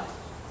blood.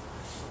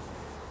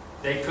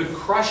 They could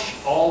crush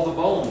all the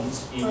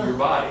bones in your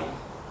body.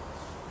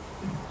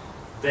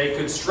 They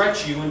could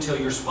stretch you until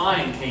your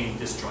spine came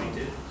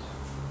disjointed,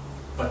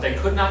 but they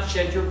could not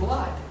shed your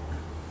blood.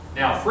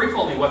 Now,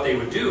 frequently what they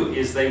would do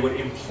is they would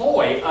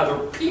employ other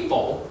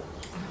people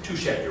to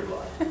shed your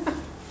blood.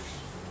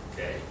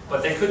 Okay?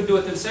 But they couldn't do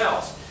it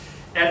themselves.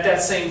 At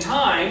that same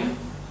time,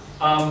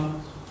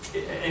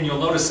 and you'll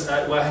notice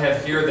what I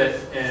have here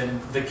that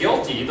the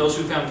guilty, those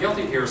who found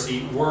guilty of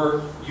heresy,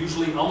 were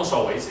usually, almost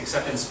always,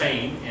 except in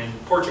Spain and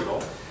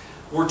Portugal,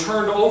 were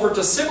turned over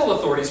to civil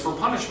authorities for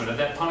punishment, and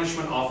that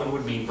punishment often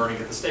would mean burning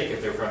at the stake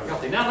if they were found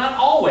guilty. Now, not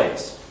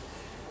always.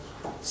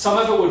 Some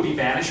of it would be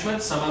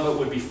banishment, some of it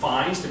would be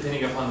fines,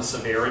 depending upon the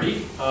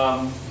severity.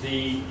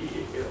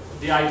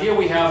 The idea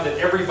we have that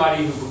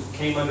everybody who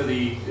came under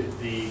the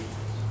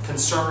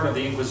concern of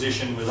the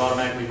Inquisition was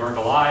automatically burned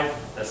alive,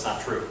 that's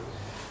not true.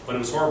 But it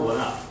was horrible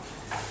enough.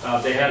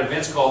 They had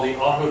events called the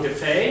auto de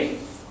fe,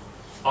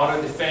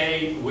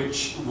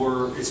 which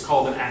it's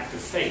called an act of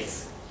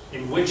faith,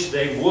 in which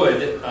they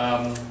would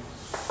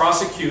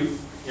prosecute,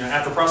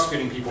 after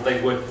prosecuting people,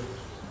 they would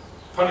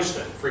punish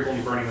them,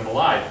 frequently burning them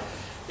alive.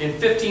 In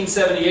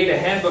 1578, a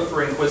handbook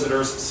for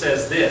inquisitors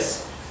says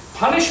this: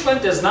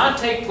 punishment does not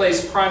take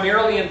place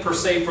primarily and per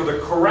se for the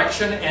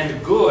correction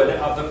and good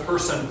of the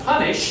person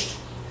punished,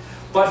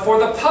 but for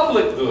the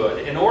public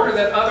good, in order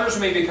that others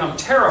may become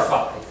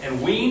terrified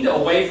and weaned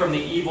away from the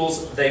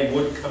evils they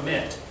would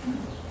commit.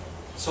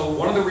 So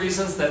one of the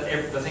reasons that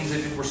the things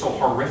they did were so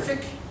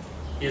horrific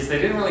is they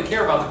didn't really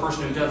care about the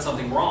person who done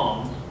something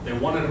wrong. They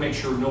wanted to make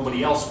sure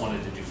nobody else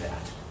wanted to do that.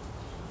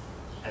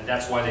 And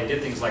that's why they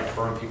did things like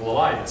burn people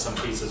alive, in some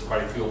cases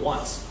quite a few at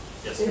once.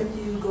 Yes? If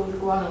you go to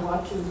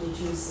Guanajuato, which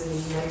is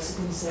the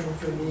Mexican Center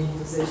for the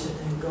Inquisition,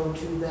 and go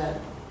to that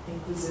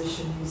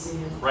Inquisition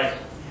Museum, Right.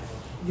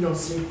 you don't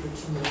sleep for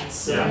 2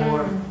 minutes or Yeah.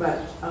 more,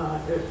 but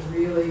it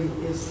really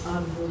is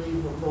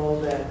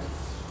unbelievable that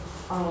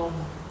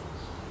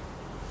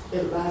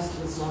it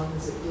lasted as long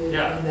as it did,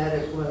 Yeah. and that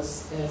it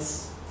was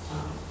as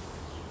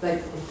like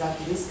it got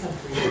to this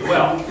country.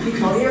 Well-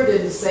 people here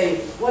didn't say,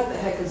 "What the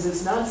heck is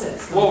this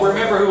nonsense?" Well,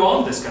 remember who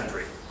owned this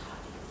country?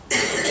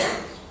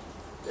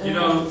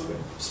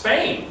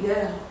 Spain.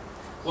 Yeah.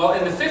 Well,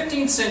 in the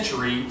 15th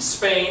century,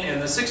 Spain, and in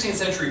the 16th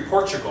century,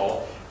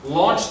 Portugal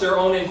launched their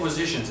own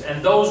inquisitions,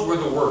 and those were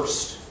the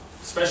worst,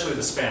 especially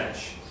the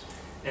Spanish.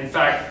 In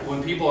fact,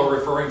 when people are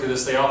referring to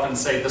this, they often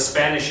say the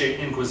Spanish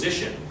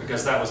Inquisition,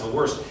 because that was the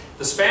worst.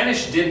 The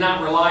Spanish did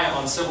not rely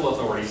on civil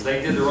authorities.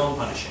 They did their own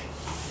punishing,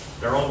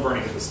 their own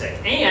burning at the stake.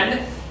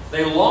 And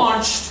they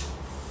launched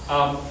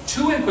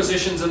 2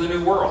 inquisitions in the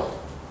New World.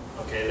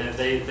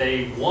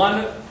 Okay,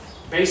 one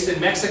based in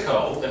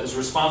Mexico that was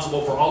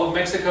responsible for all of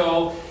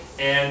Mexico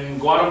and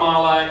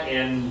Guatemala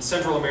and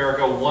Central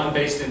America, one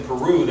based in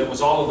Peru that was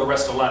all of the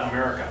rest of Latin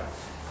America.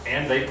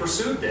 And they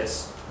pursued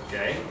this,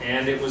 okay,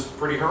 and it was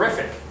pretty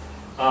horrific.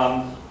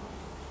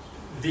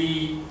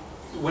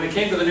 When it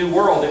came to the New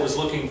World, it was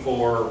looking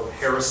for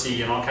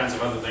heresy and all kinds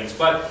of other things.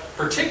 But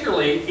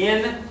particularly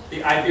in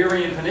the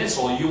Iberian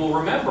Peninsula, you will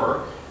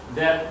remember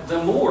that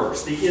the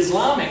Moors, the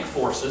Islamic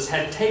forces,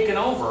 had taken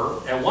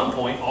over, at one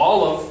point,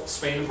 all of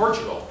Spain and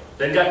Portugal.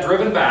 Then got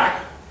driven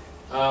back,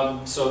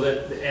 and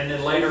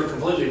then later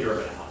completely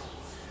driven out.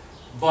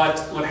 But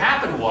what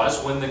happened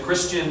was, when the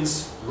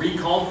Christians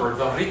reconquered,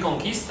 the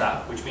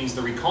Reconquista, which means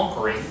the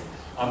reconquering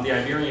of the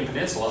Iberian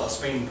Peninsula, of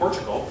Spain and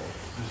Portugal,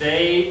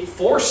 they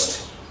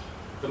forced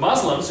the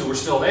Muslims who were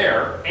still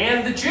there,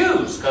 and the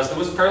Jews, because there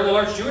was a fairly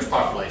large Jewish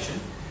population,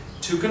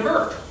 to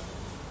convert.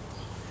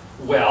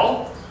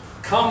 Well,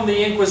 come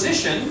the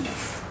Inquisition,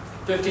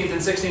 15th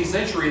and 16th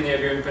century in the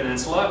Iberian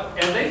Peninsula,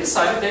 and they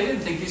decided they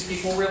didn't think these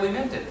people really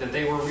meant it, that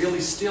they were really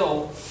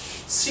still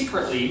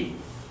secretly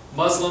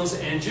Muslims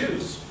and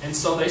Jews. And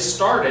so they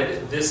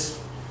started this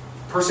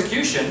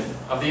persecution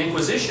of the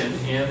Inquisition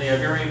in the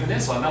Iberian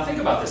Peninsula. Now think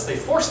about this. They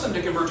forced them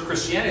to convert to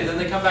Christianity, then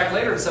they come back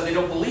later and said they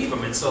don't believe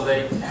them, and so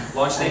they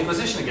launched the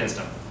Inquisition against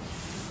them.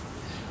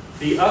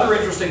 The other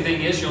interesting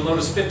thing is, you'll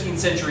notice 15th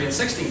century and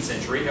 16th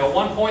century, at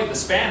one point the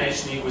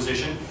Spanish, the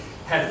Inquisition,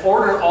 had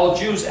ordered all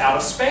Jews out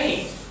of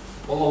Spain.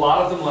 Well, a lot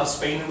of them left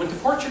Spain and went to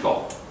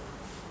Portugal.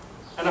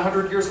 And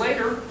 100 years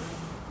later,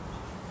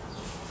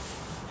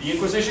 the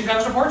Inquisition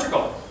comes to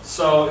Portugal.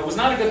 So it was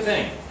not a good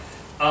thing.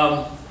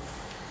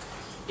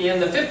 In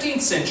the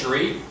 15th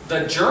century,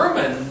 the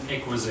German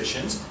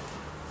Inquisitions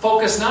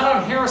focused not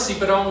on heresy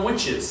but on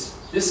witches.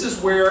 This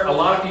is where a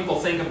lot of people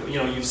think of,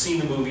 you've seen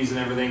the movies and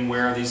everything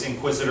where these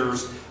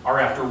inquisitors are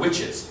after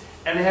witches.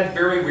 And they had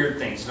very weird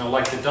things,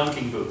 like the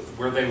dunking booth,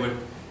 where they would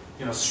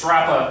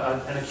strap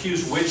an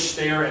accused witch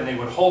there, and they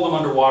would hold them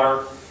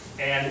underwater,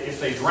 and if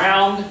they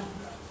drowned,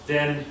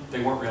 then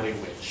they weren't really a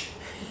witch.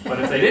 But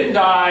if they didn't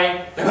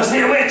die, they must be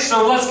a witch,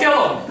 so let's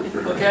kill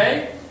them,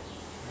 okay?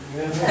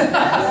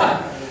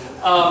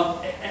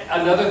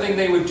 Another thing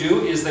they would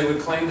do is they would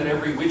claim that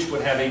every witch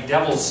would have a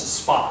devil's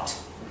spot,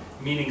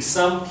 meaning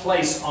some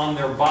place on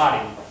their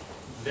body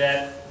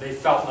that they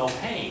felt no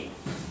pain.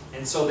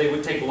 And so they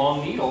would take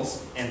long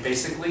needles and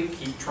basically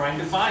keep trying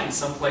to find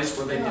some place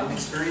where they didn't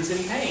experience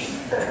any pain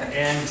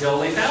until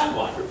they found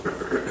one.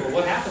 Well,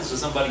 what happens to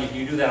somebody if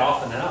you do that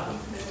often enough?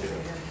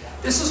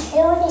 This is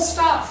horrible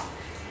stuff.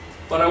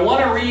 But I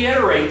want to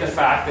reiterate the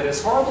fact that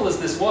as horrible as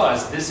this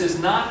was, this is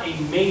not a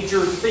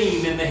major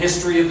theme in the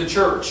history of the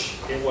church.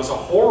 It was a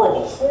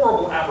horrible,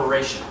 horrible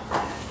aberration.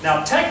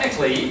 Now,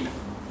 technically,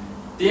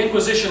 the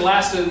Inquisition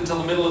lasted until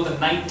the middle of the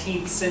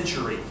 19th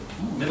century.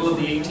 Middle of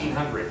the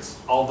 1800s.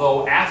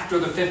 Although after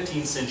the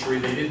 15th century,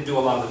 they didn't do a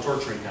lot of the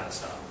torturing kind of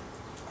stuff.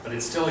 But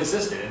it still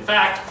existed. In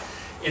fact,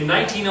 in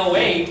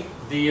 1908,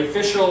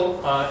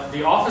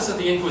 the Office of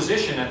the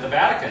Inquisition at the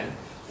Vatican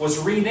was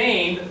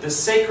renamed the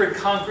Sacred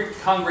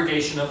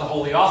Congregation of the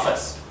Holy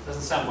Office.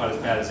 Doesn't sound quite as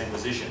bad as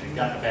Inquisition. It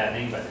got a bad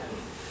name by then.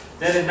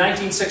 Then in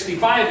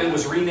 1965, it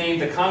was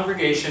renamed the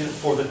Congregation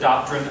for the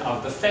Doctrine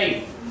of the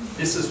Faith.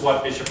 This is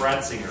what Bishop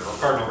Ratzinger, or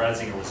Cardinal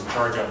Ratzinger, was in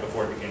charge of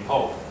before he became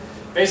Pope.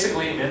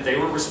 Basically, it meant they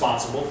were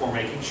responsible for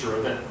making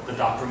sure that the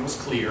doctrine was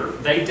clear.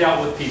 They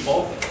dealt with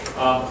people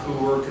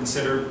who were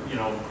considered,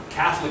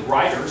 Catholic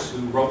writers who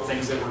wrote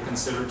things that were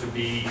considered to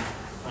be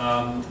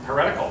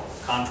heretical,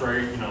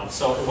 contrary,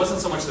 So it wasn't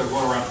so much they were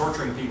going around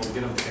torturing people to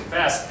get them to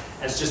confess,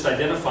 as just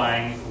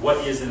identifying what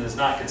is and is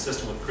not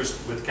consistent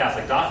with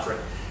Catholic doctrine.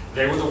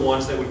 They were the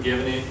ones that would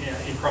give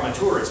an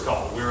imprimatur, it's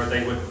called, where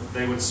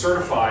they would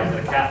certify that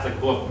a Catholic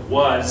book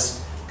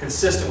was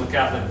consistent with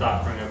Catholic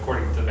doctrine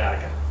according to the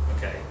Vatican.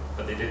 Okay,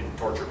 but they didn't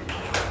torture people.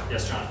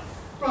 Yes, John?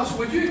 Ross,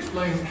 would you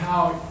explain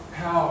how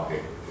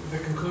the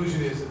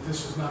conclusion is that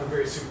this was not a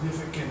very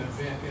significant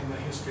event in the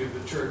history of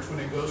the church when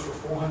it goes for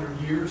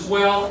 400 years?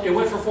 Well, it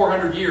went for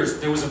 400 years.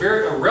 There was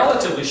a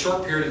relatively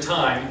short period of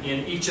time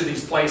in each of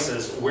these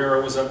places where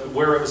it was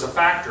a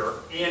factor.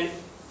 And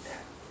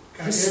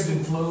kind of ebbed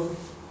and flowed?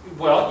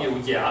 Well,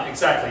 yeah,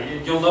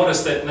 exactly. You'll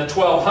notice that in the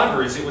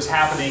 1200s it was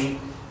happening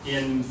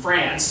in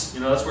France.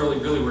 That's really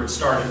where it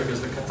started,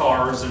 because the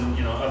Cathars and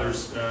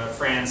others,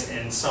 France,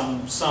 and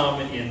some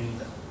in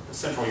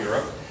Central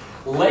Europe.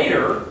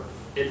 Later,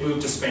 it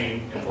moved to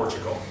Spain and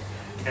Portugal.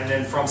 And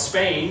then from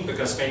Spain,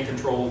 because Spain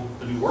controlled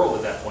the New World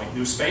at that point,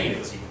 New Spain it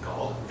was even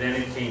called,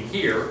 then it came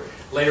here.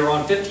 Later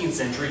on, 15th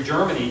century,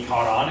 Germany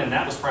caught on, and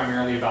that was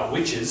primarily about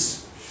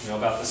witches,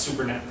 about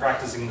the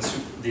practicing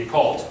the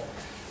occult.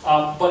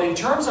 But in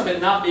terms of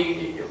it not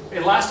being,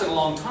 it lasted a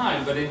long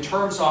time, but in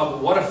terms of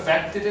what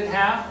effect did it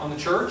have on the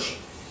church,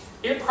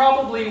 it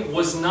probably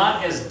was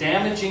not as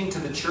damaging to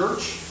the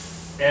church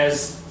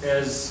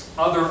as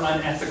other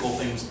unethical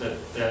things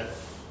that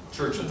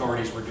church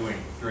authorities were doing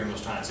during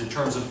those times, in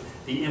terms of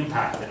the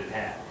impact that it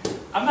had.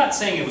 I'm not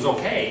saying it was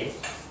okay.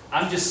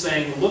 I'm just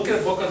saying look at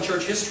a book on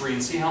church history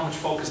and see how much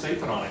focus they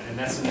put on it. And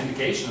that's an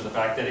indication of the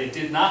fact that it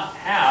did not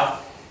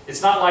have,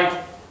 it's not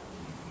like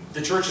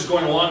the church is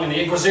going along and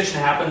the Inquisition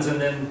happens and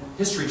then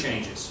history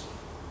changes.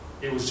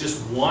 It was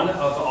just one of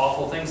the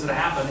awful things that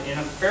happened in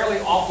a fairly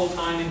awful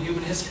time in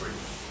human history.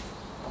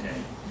 Okay.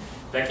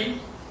 Becky?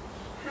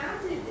 How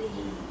did the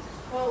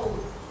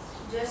Pope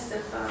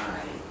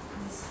justify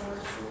this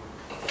torture?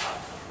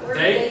 Where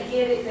did they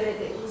get it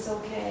that it was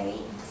okay?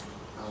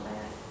 All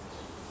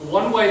that.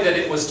 One way that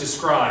it was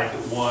described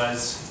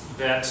was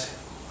that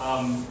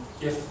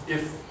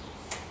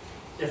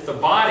if the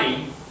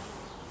body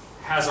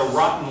has a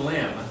rotten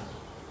limb,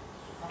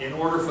 in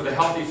order for the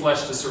healthy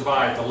flesh to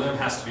survive, the limb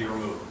has to be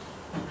removed.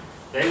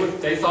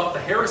 They thought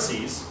the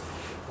heresies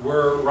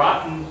were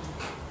rotten,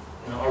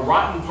 a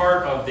rotten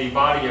part of the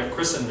body of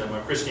Christendom,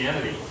 of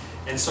Christianity,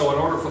 and so in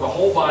order for the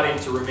whole body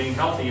to remain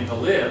healthy and to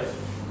live,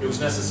 it was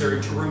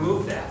necessary to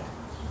remove that.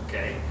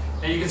 Okay.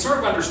 Now you can sort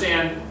of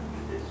understand.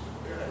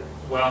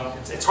 Well,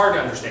 it's hard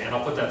to understand.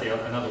 I'll put that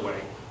another way.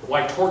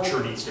 Why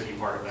torture needs to be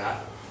part of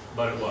that,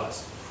 but it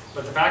was.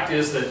 But the fact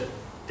is that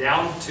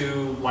down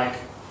to like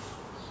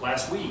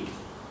last week,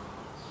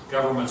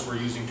 governments were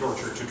using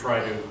torture to try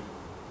to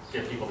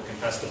get people to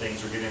confess to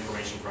things or get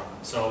information from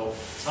them. So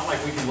it's not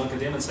like we can look at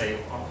them and say,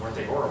 oh, weren't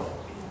they horrible?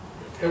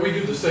 And we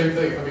do the same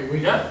thing. I mean,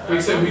 we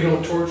say we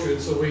don't torture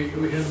it, so we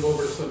hand them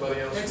over to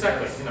somebody else.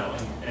 Exactly.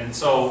 And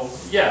so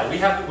yeah, we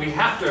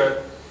have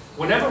to.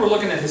 Whenever we're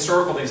looking at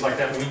historical things like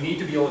that, we need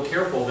to be a little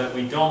careful that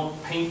we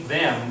don't paint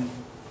them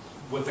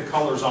with the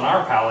colors on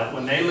our palette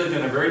when they lived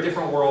in a very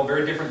different world,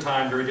 very different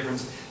time, very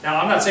different. Now,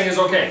 I'm not saying it's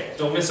okay.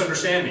 Don't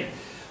misunderstand me.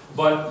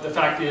 But the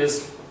fact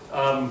is,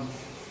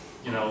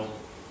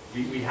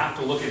 we have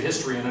to look at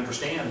history and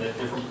understand that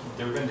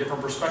there have been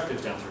different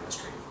perspectives down through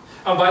history.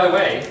 Oh, by the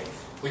way,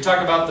 we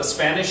talk about the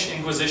Spanish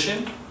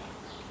Inquisition.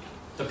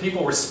 The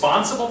people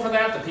responsible for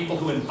that, the people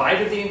who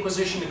invited the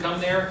Inquisition to come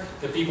there,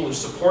 the people who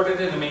supported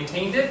it and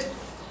maintained it,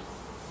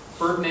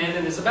 Ferdinand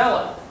and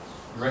Isabella.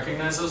 You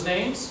recognize those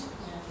names?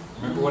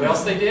 Remember what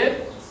else they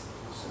did?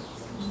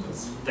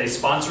 They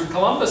sponsored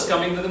Columbus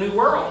coming to the New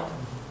World.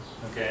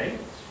 Okay?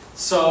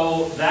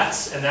 So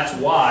that's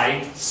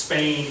why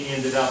Spain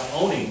ended up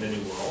owning the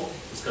New World.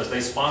 It's because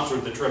they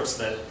sponsored the trips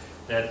that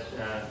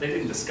they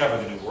didn't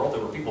discover the New World.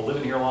 There were people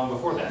living here long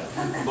before that.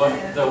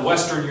 But the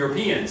Western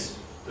Europeans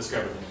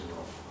discovered the New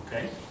World.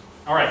 Okay?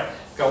 All right.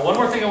 Got one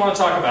more thing I want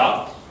to talk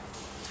about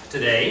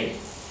today.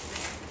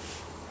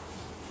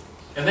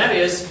 And that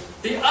is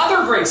the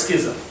other great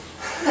schism.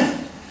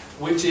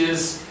 Which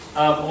is,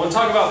 I want to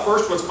talk about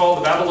first what's called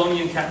the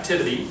Babylonian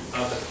Captivity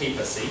of the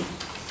papacy.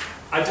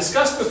 I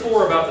discussed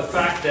before about the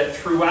fact that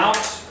throughout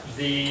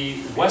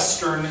the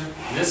Western,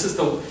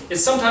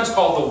 it's sometimes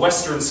called the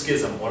Western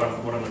Schism, what I'm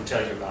going to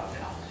tell you about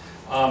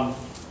now.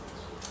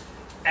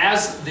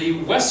 As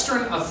the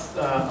Western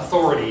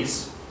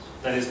authorities,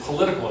 that is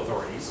political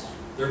authorities,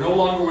 there no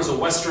longer was a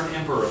Western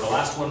emperor. The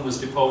last one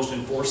was deposed in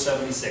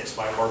 476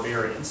 by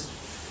barbarians.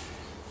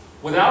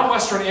 without a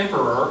Western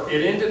emperor,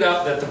 it ended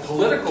up that the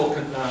political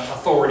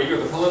authority or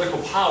the political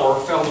power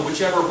fell to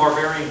whichever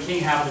barbarian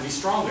king happened to be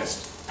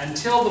strongest,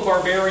 until the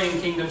barbarian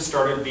kingdom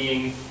started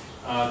being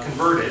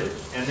converted.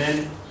 And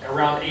then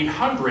around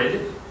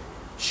 800,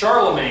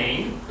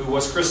 Charlemagne, who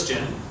was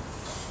Christian,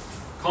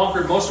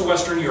 conquered most of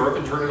Western Europe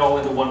and turned it all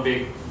into one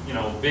big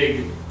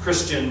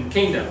Christian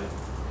kingdom.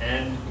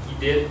 And he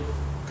did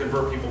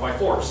convert people by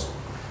force.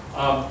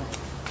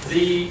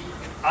 The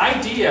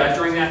idea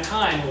during that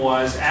time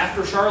was,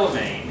 after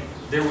Charlemagne,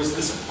 there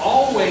was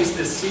always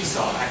this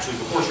seesaw, actually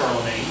before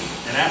Charlemagne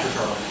and after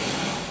Charlemagne.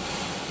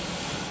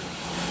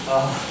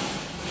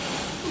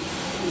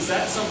 Is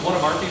that one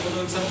of our people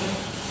doing something?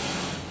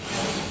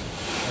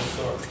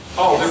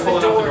 Oh, they're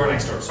pulling up the door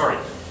next door. Sorry.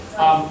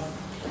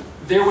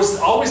 There was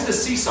always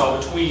this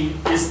seesaw between,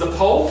 is the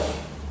Pope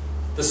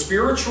the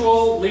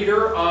spiritual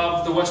leader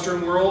of the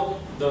Western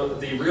world,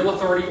 the real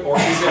authority, or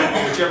is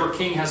it whichever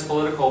king has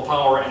political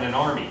power and an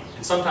army?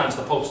 And sometimes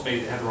the popes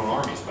had their own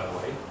armies, by the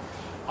way.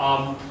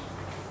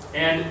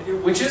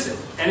 And which is it?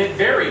 And it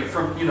varied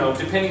from,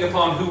 depending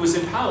upon who was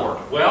in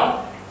power.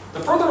 Well, the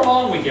further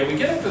along we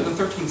get up to the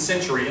 13th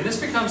century, and this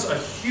becomes a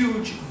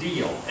huge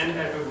deal. And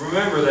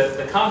remember that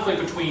the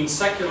conflict between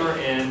secular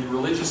and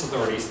religious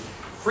authorities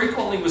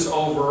frequently was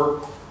over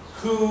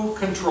who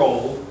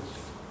controlled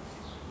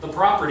the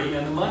property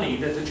and the money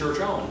that the church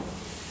owned.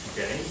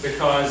 Okay?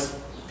 Because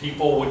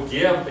people would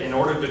give, in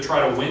order to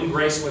try to win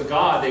grace with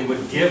God, they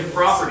would give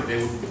property,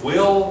 they would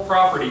will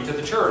property to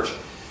the church.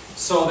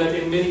 So that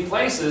in many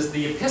places,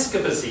 the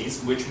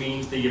episcopacies, which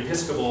means the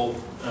episcopal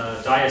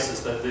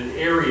diocese, the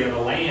area, the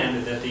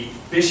land that the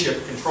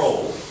bishop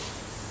controlled,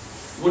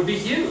 would be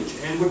huge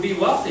and would be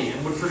wealthy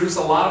and would produce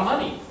a lot of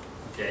money.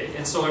 Okay?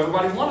 And so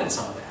everybody wanted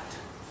some of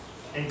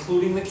that,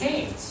 including the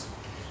kings.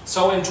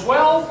 So in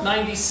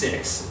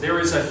 1296, there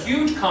is a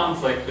huge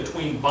conflict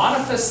between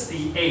Boniface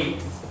VIII,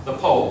 the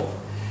Pope,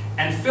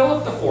 and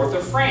Philip IV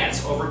of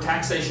France over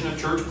taxation of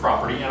church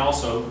property, and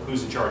also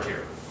who's in charge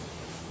here.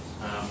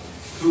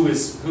 Who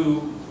is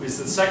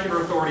the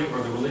secular authority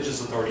or the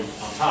religious authority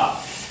on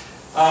top?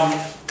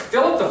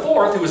 Philip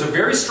IV, who was a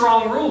very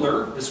strong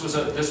ruler, this was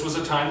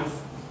a time of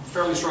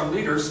fairly strong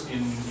leaders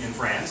in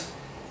France.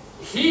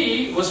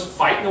 He was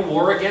fighting a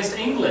war against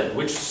England,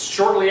 which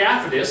shortly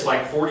after this,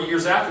 like 40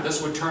 years after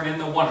this, would turn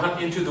into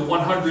the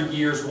 100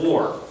 Years'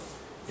 War.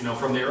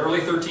 From the early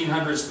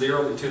 1300s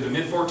to the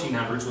mid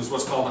 1400s was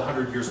what's called the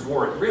 100 Years'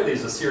 War. It really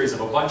is a series of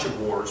a bunch of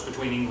wars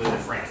between England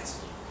and France.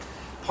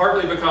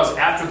 Partly because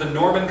after the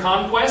Norman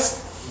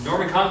Conquest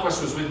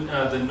was when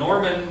the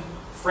Norman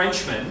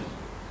Frenchmen,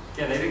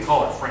 again, they didn't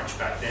call it French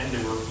back then,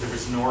 there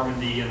was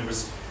Normandy and there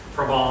was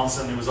Provence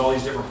and there was all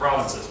these different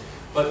provinces.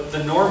 But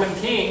the Norman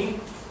king,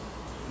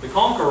 the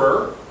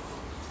conqueror,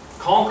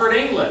 conquered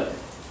England.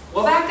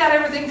 Well, that got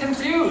everything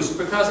confused,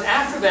 because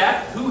after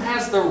that, who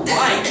has the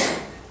right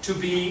to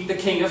be the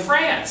king of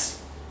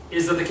France?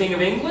 Is it the king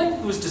of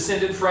England, who's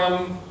descended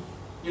from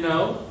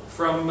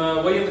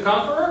William the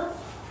Conqueror?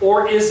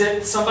 Or is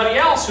it somebody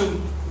else who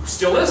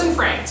still lives in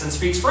France and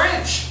speaks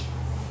French?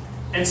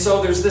 And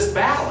so there's this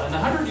battle. And the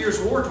 100 Years'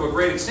 War, to a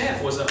great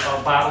extent, was a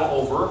battle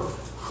over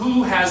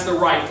who has the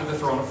right to the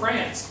throne of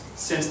France,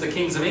 since the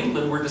kings of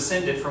England were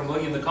descended from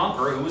William the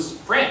Conqueror, who was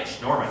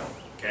French, Norman.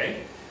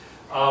 Okay?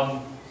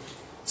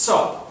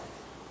 So,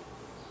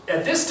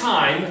 at this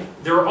time,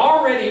 there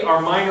already are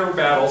minor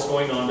battles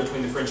going on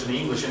between the French and the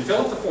English, and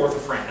Philip IV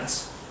of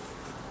France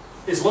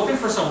is looking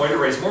for some way to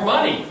raise more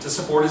money to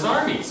support his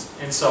armies.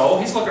 And so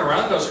he's looking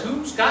around and goes,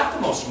 who's got the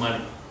most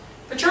money?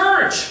 The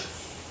church!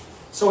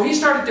 So he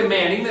started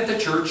demanding that the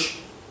church,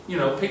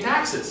 pay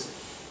taxes.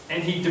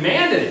 And he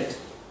demanded it.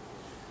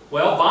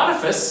 Well,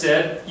 Boniface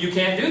said, you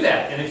can't do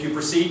that, and if you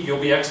proceed, you'll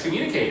be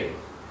excommunicated.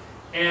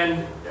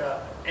 And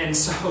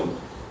so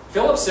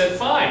Philip said,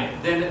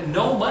 fine, then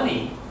no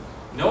money,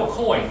 no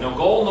coin, no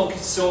gold, no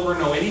silver,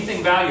 no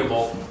anything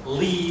valuable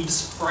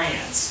leaves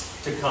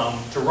France to come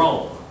to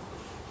Rome,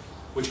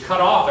 which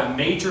cut off a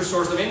major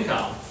source of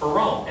income for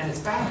Rome. And it's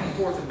back and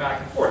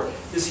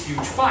forth, this huge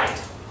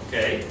fight.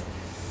 Okay?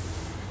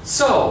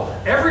 So,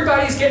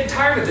 everybody's getting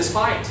tired of this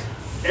fight.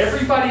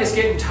 Everybody is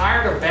getting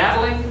tired of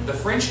battling the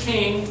French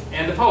king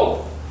and the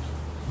Pope.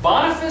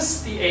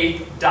 Boniface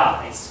VIII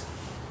dies.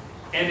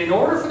 And in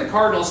order for the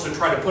cardinals to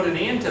try to put an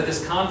end to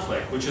this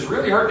conflict, which is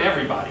really hurting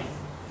everybody,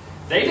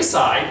 they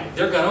decide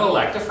they're going to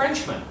elect a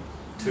Frenchman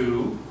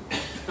to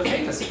the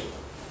papacy.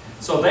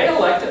 So they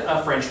elect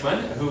a Frenchman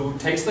who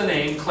takes the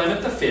name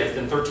Clement V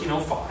in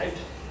 1305,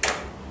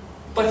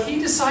 but he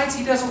decides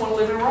he doesn't want to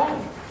live in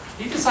Rome.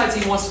 He decides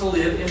he wants to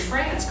live in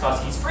France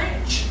because he's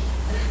French.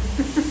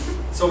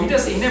 So he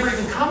never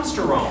even comes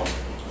to Rome.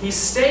 He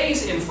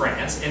stays in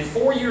France, and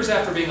 4 years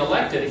after being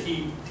elected,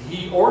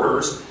 he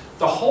orders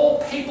the whole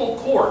papal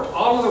court,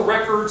 all of the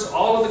records,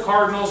 all of the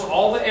cardinals,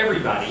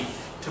 everybody,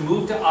 to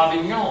move to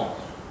Avignon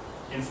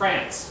in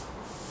France.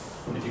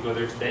 And if you go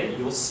there today,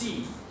 you'll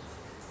see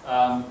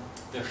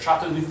the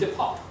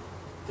Châteauneuf-du-Pape,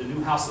 the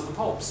new house of the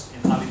popes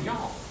in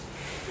Avignon.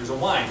 There's a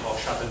wine called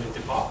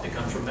Châteauneuf-du-Pape that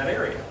comes from that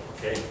area.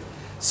 Okay,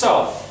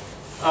 so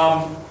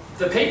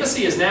the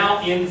papacy is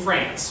now in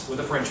France with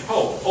a French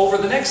pope. Over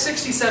the next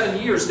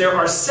 67 years, there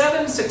are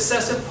 7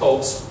 successive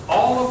popes,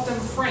 all of them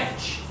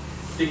French.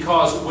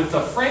 Because with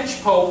the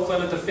French Pope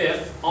Clement V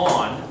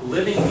on,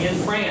 living in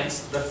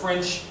France, the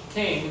French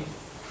king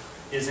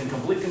is in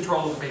complete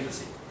control of the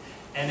papacy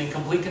and in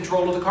complete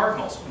control of the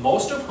cardinals,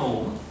 most of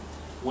whom,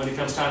 when it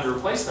comes time to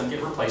replace them,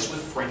 get replaced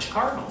with French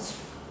cardinals.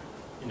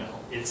 You know,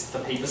 it's the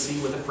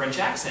papacy with a French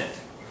accent.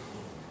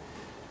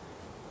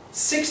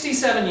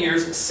 67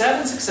 years,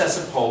 7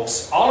 successive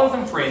popes, all of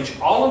them French,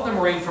 all of them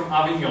reign from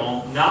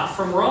Avignon, not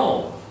from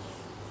Rome.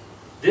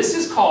 This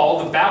is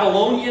called the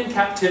Babylonian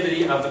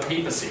Captivity of the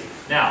papacy.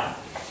 Now,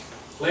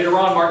 later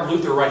on, Martin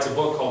Luther writes a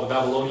book called The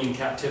Babylonian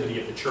Captivity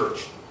of the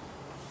Church.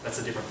 That's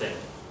a different thing.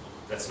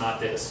 That's not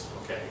this,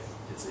 okay?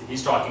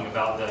 He's talking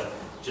about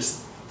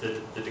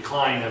the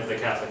decline of the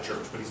Catholic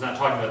Church, but he's not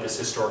talking about this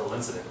historical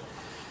incident.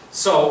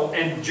 So,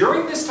 and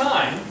during this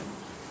time,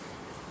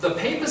 the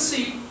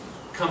papacy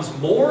comes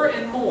more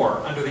and more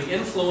under the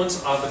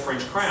influence of the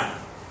French crown.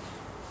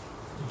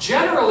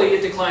 Generally,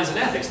 it declines in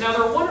ethics. Now,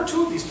 there are 1 or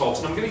 2 of these popes,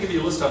 and I'm going to give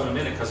you a list of them in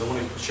a minute because I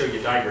want to show you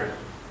a diagram.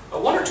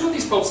 1 or 2 of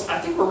these popes, I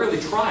think, were really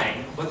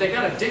trying, but they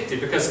got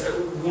addicted because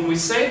when we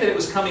say that it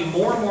was coming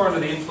more and more under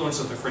the influence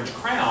of the French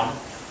crown,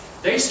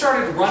 they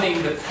started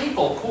running the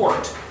papal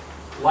court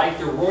like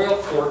the royal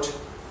court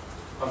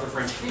of the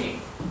French king.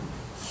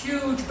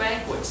 Huge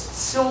banquets,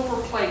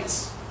 silver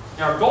plates,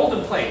 now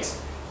golden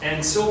plates,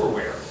 and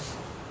silverware.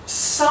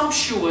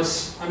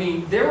 Sumptuous, I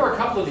mean, there were a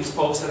couple of these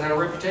popes that had a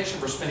reputation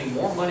for spending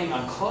more money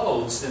on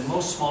clothes than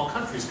most small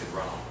countries could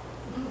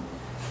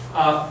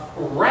run.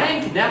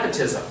 Rank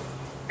nepotism.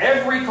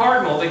 Every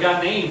cardinal that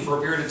got named for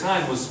a period of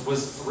time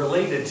was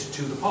related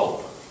to the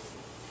Pope.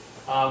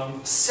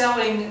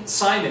 Selling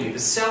simony, the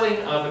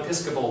selling of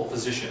episcopal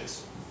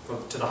positions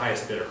to the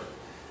highest bidder.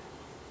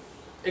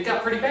 It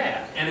got pretty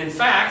bad. And in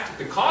fact,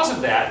 because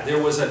of that,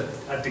 there was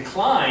a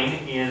decline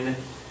in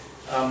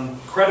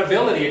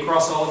credibility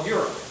across all of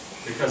Europe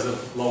because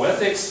of low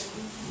ethics,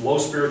 low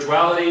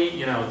spirituality,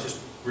 you know,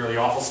 just really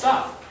awful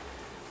stuff.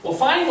 Well,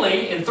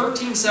 finally, in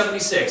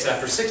 1376,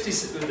 after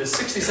the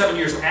 67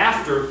 years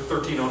after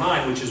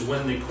 1309, which is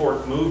when the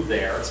court moved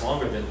there, it's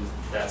longer than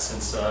that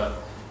since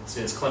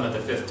Clement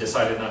V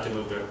decided not to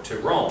move to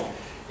Rome.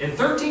 In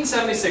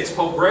 1376,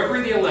 Pope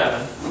Gregory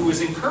XI, who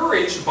was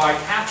encouraged by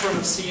Catherine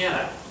of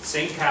Siena,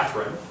 St.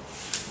 Catherine.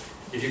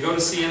 If you go to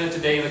Siena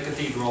today in the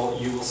cathedral,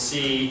 you will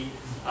see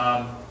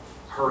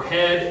her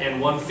head and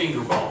 1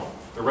 finger bone.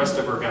 The rest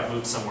of her got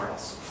moved somewhere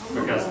else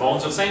because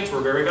bones of saints were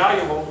very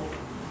valuable.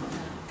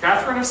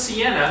 Catherine of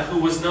Siena,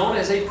 who was known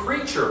as a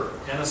preacher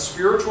and a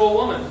spiritual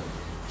woman,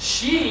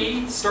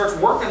 she starts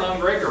working on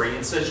Gregory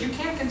and says, you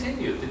can't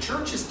continue. The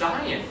church is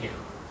dying here.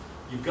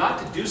 You've got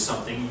to do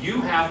something.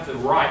 You have the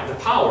right, the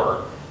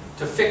power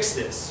to fix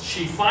this.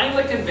 She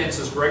finally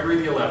convinces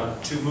Gregory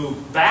XI to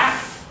move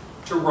back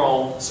to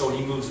Rome, so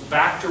he moves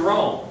back to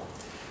Rome.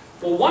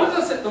 Well, one of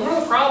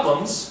the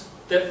problems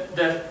that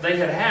they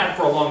had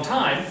for a long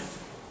time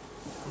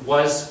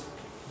was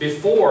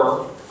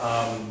before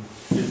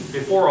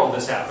all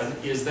this happened,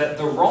 is that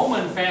the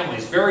Roman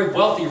families, very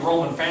wealthy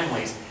Roman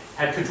families,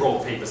 had control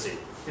of the papacy,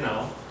 you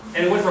know.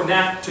 And it went from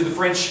that to the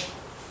French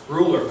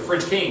ruler, the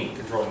French king,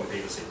 controlling the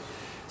papacy.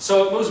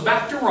 So it moves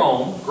back to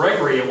Rome.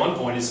 Gregory, at one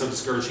point, is so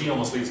discouraged he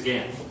almost leaves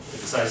again. He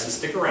decides to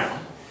stick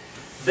around.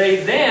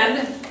 They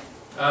then,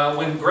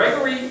 when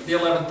Gregory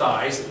XI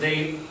dies,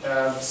 they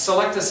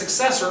select a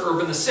successor,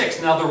 Urban VI.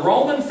 Now, the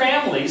Roman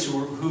families,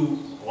 who,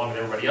 along with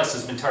everybody else,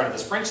 has been tired of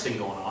this French thing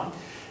going on,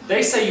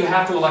 they say you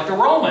have to elect a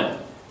Roman.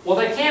 Well,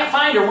 they can't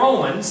find a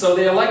Roman, so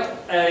they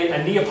elect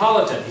a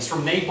Neapolitan. He's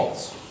from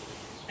Naples.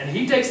 And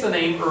he takes the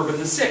name Urban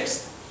VI.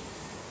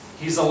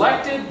 He's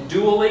elected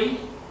duly,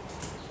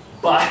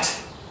 but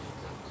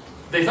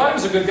they thought he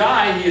was a good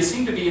guy. He had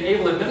seemed to be an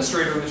able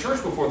administrator in the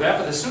church before that,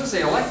 but as soon as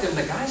they elect him,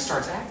 the guy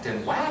starts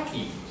acting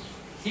wacky.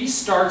 He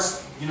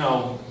starts, you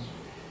know,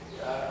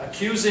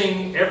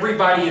 accusing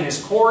everybody in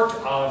his court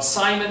of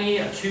simony,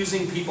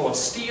 accusing people of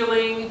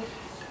stealing,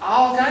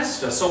 all kinds of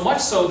stuff. So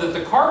much so that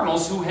the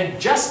cardinals who had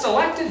just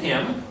elected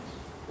him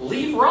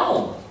leave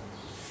Rome.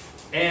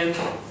 And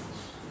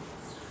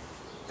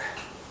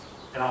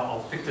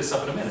I'll pick this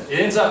up in a minute. It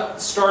ends up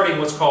starting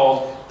what's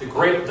called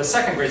the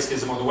Second Great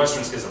Schism, or the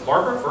Western Schism.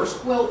 Barbara,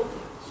 first? Well,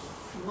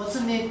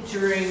 wasn't it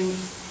during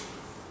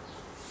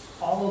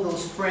all of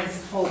those French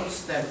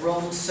popes that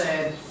Rome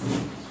said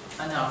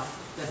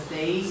enough, that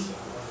they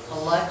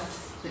elect,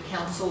 the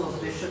Council of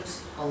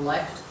Bishops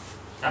elect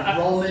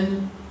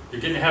Roman?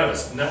 You're getting ahead of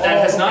us.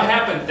 That has not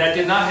happened. That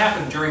did not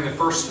happen during the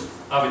First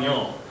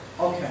Avignon.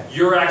 Okay.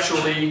 You're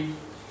actually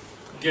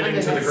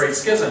getting to the Great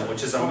Schism,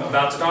 which is I'm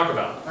about to talk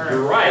about. Right.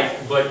 You're right,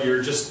 but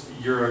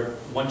you're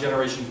one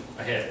generation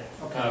ahead.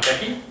 Okay.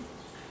 Becky?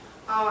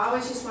 Oh, I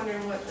was just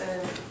wondering what the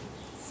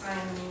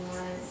simony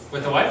was.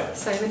 With the what?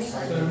 Simony?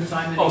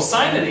 Simony. Oh,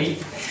 simony,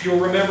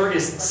 you'll remember,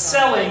 is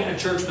selling a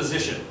church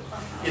position.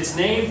 It's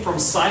named from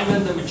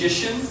Simon the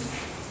magician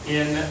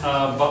in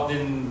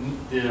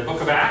the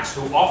book of Acts,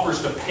 who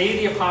offers to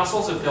pay the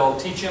apostles if they'll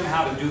teach him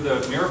how to do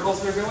the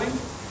miracles they're doing.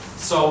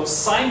 So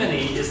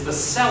simony is the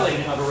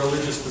selling of a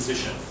religious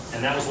position.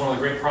 And that was one of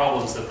the great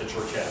problems that the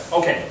church had.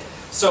 Okay,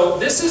 so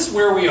this is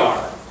where we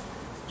are.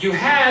 You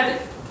had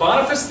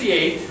Boniface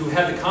VIII, who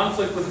had the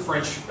conflict with the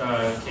French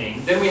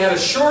king. Then we had a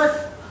short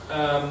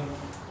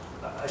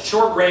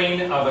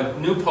reign of a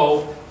new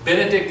pope,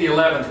 Benedict XI,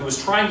 who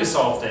was trying to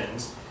solve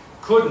things,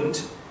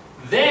 couldn't.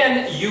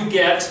 Then you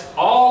get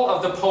all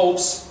of the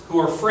popes who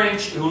are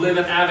French, who live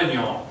in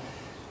Avignon.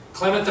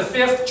 Clement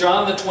V,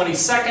 John the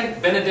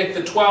 22nd, Benedict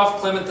XII,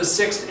 Clement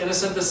VI,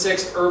 Innocent VI,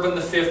 Urban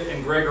V,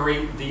 and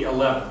Gregory XI.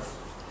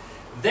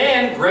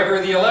 Then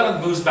Gregory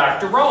XI moves back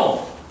to Rome.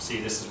 See,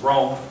 this is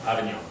Rome,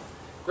 Avignon.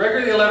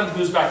 Gregory XI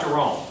moves back to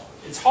Rome.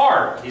 It's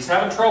hard. He's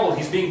having trouble.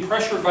 He's being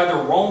pressured by the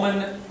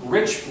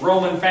rich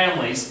Roman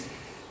families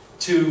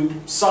to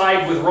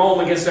side with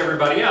Rome against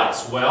everybody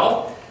else.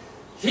 Well,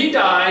 he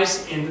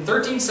dies in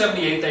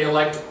 1378. They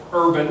elect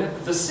Urban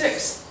VI.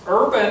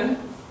 Urban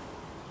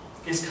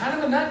is kind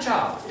of a nut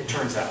job, it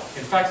turns out.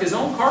 In fact, his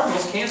own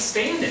cardinals can't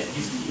stand it.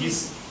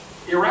 He's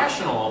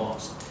irrational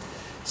almost.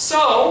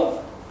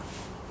 So,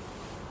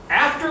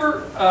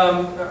 after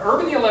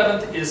Urban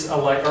VI is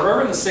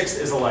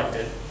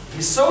elected,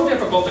 he's so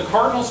difficult, the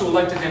cardinals who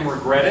elected him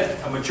regret it.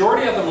 A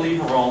majority of them leave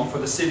Rome for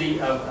the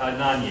city of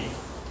Anagni.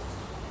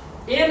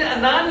 In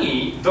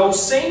Anagni,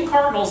 those same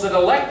cardinals that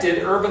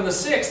elected Urban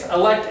VI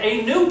elect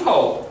a new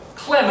pope,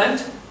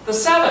 Clement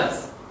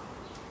VII.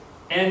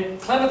 And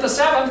Clement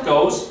VII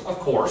goes, of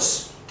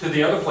course, to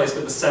the other place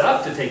that was set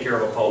up to take care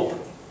of a pope,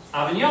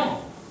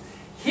 Avignon.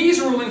 He's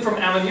ruling from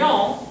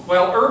Avignon,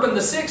 while Urban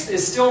VI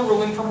is still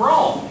ruling from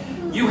Rome.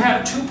 You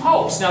have two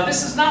popes. Now,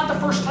 this is not the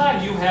first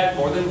time you had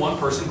more than one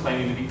person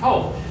claiming to be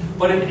pope.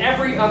 But in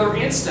every other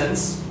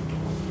instance,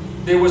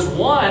 there was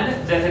one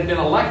that had been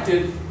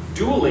elected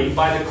duly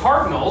by the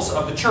cardinals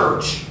of the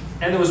church,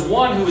 and there was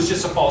one who was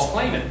just a false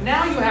claimant.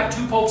 Now you have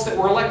two popes that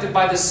were elected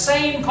by the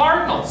same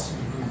cardinals.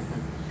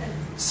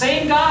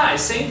 Same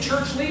guys, same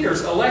church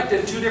leaders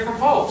elected two different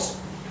popes.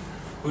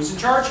 Who's in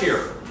charge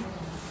here?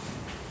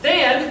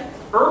 Then,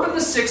 Urban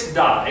VI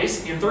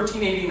dies in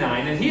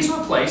 1389, and he's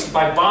replaced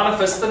by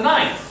Boniface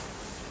IX.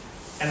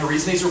 And the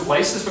reason he's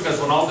replaced is because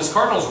when all of his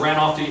cardinals ran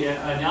off to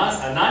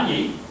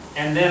Anagni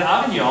and then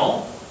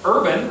Avignon,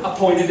 Urban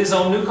appointed his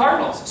own new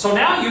cardinals. So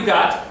now you've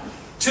got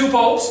two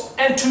popes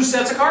and two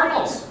sets of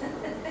cardinals.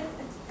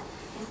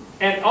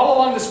 And all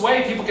along this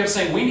way, people kept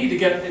saying, we need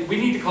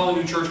to call a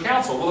new church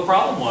council. Well, the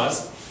problem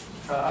was,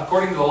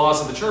 according to the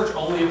laws of the church,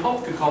 only a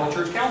pope could call a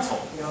church council.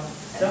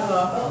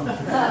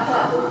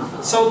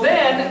 So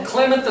then,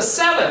 Clement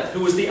VII, who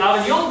was the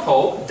Avignon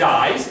pope,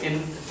 dies in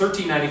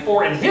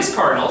 1394, and his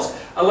cardinals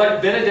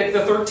elect Benedict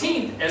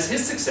XIII as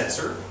his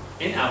successor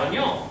in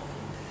Avignon.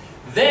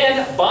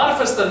 Then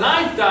Boniface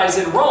IX dies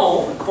in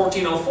Rome,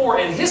 1404,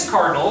 and his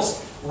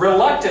cardinals,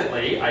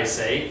 reluctantly, I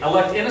say,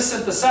 elect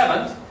Innocent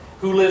VII,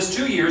 who lives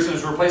 2 years and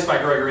is replaced by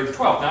Gregory XII.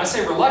 Now I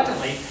say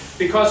reluctantly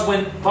because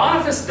when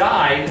Boniface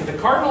died, the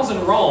cardinals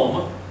in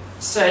Rome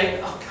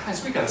say, oh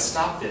guys, we've got to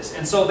stop this.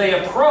 And so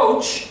they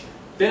approach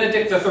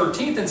Benedict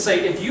XIII and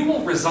say, if you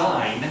will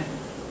resign,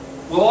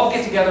 we'll all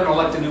get together and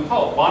elect a new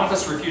pope.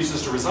 Boniface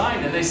refuses to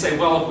resign, and they say,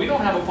 well, if we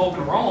don't have a pope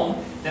in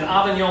Rome, then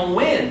Avignon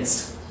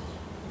wins.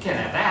 You can't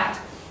have that.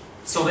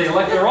 So they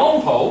elect their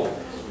own pope,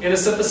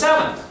 Innocent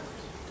VII.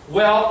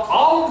 Well,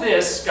 all of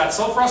this got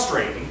so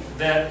frustrating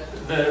that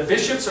the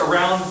bishops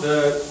around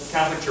the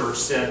Catholic Church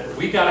said,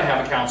 we've got to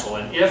have a council.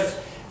 And if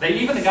they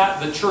even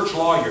got the church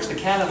lawyers, the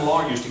canon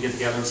lawyers, to get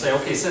together and say,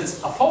 okay, since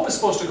a pope is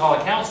supposed to call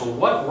a council,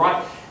 what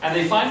right? And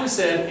they finally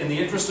said, in the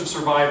interest of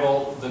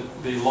survival,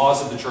 the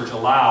laws of the church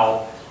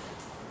allow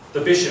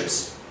the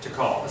bishops to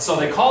call. So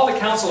they call the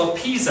Council of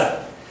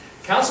Pisa.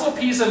 Council of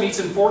Pisa meets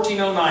in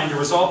 1409 to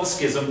resolve the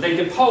schism. They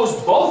depose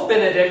both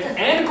Benedict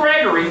and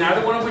Gregory,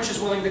 neither one of which is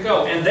willing to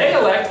go. And they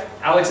elect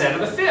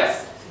Alexander V,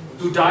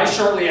 who dies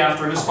shortly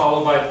after and is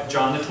followed by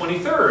John the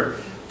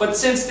 23rd. But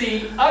since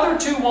the other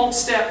two won't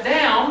step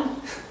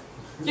down,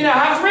 you now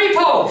have three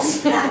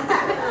popes.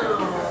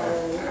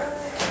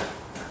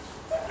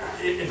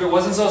 If it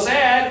wasn't so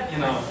sad, you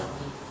know.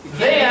 You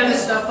can't make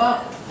this stuff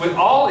up. With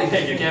all, you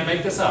can't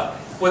make this up.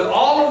 With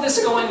all of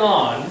this going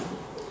on,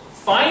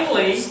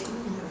 finally,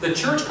 the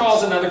church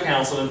calls another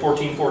council in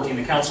 1414,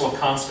 the Council of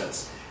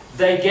Constance.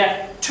 They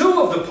get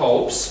two of the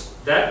popes,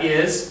 that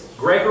is,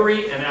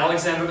 Gregory and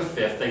Alexander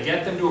V, they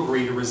get them to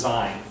agree to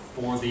resign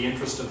for the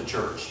interest of the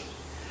church.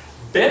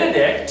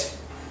 Benedict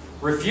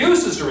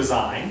refuses to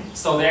resign,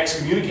 so they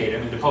excommunicate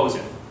him and depose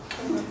him.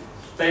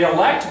 They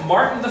elect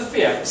Martin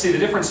V. See, the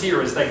difference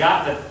here is they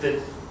got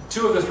the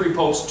two of the three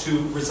popes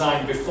to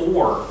resign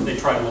before they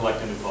tried to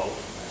elect a new pope.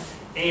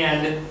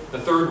 And the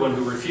third one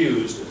who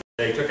refused,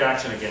 they took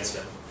action against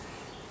him.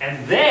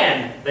 And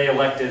then they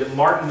elected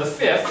Martin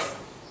V,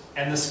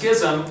 and the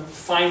schism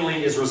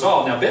finally is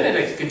resolved. Now,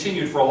 Benedict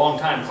continued for a long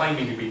time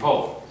claiming to be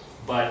pope,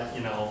 but,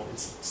 you know,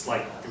 it's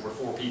like there were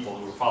 4 people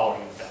who were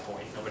following him at that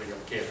point. Nobody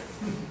really cared.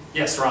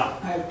 Yes, Ron?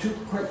 I have 2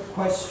 quick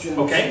questions.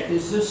 Okay.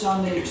 Is this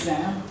on the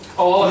exam?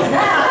 Oh,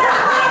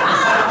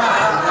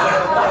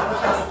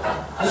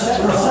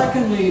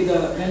 Secondly,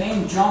 the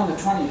name John the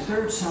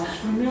 23rd sounds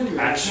familiar.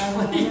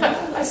 Actually,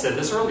 yeah, I said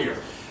this earlier.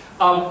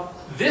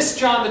 This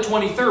John the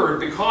 23rd,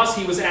 because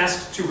he was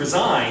asked to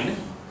resign,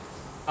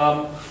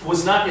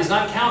 is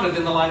not counted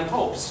in the line of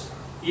popes,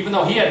 even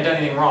though he hadn't done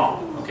anything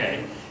wrong.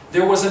 Okay.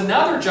 There was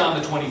another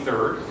John the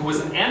 23rd who was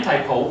an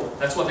anti-pope.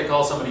 That's what they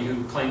call somebody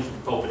who claims to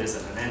be pope but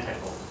isn't, an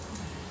anti-pope.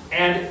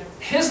 And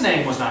his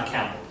name was not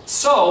counted.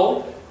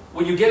 So,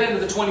 when you get into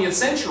the 20th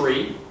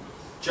century,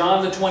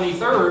 John the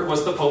 23rd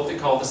was the pope they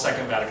called the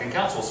Second Vatican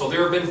Council. So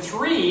there have been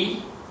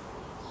 3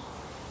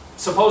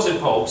 supposed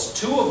popes.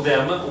 2 of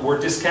them were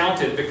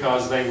discounted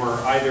because they were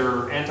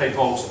either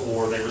anti-popes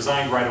or they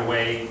resigned right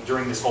away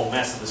during this whole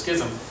mess of the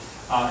schism.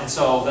 And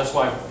so that's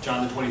why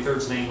John the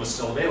 23rd's name was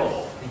still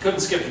available. He couldn't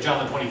skip to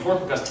John the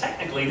 24th because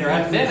technically there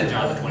hadn't been a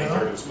John the 23rd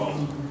who was pope.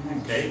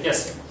 Okay,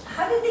 yes?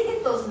 How did they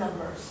get those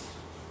numbers?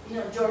 You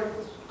know,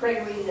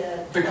 Gregory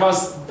the...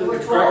 Because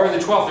Gregory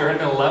the 12th, there had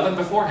been 11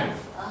 before him.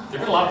 There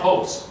have been a lot of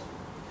popes.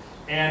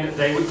 And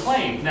they would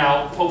claim.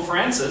 Now, Pope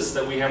Francis,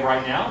 that we have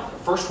right now, the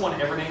first one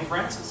ever named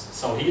Francis.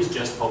 So he is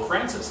just Pope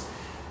Francis.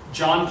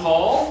 John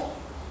Paul,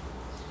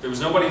 there was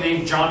nobody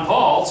named John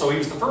Paul, so he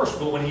was the first.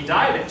 But when he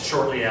died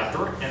shortly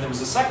after, and there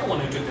was a second one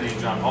who took the name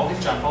John Paul,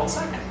 he's John Paul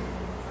II.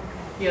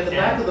 Yeah, the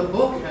back of the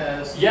book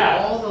has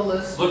all the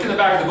lists. Look in the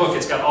back of the book,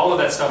 it's got all of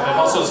that stuff. And it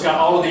also has got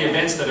all of the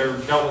events that are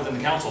dealt with in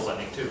the councils, I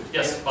think, too.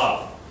 Yes,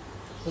 Bob?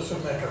 This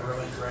would make a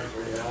really great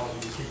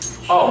reality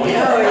TV show. Oh,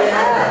 yeah.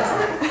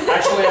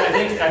 Actually,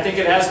 I think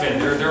it has been.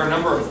 There are a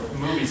number of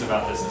movies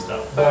about this and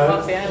stuff.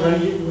 But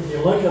when you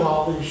look at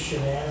all these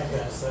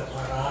shenanigans that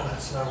went on,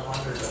 it's no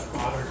wonder that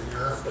modern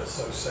Europe is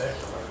so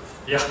secular.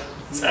 Yeah,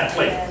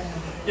 exactly.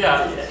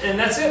 Yeah, and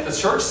that's it. The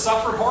church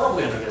suffered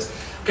horribly under this.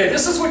 Okay,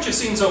 this is what you've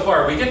seen so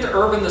far. We get to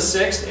Urban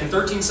VI in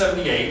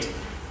 1378.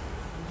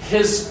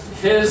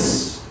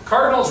 His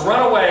cardinals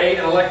run away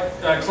and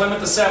elect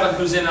Clement VII,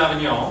 who's in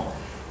Avignon.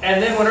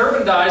 And then when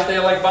Urban dies, they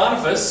elect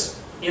Boniface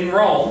in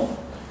Rome.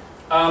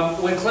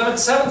 When Clement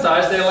VII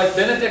dies, they elect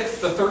Benedict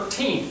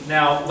XIII.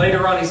 Now,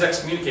 later on he's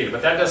excommunicated,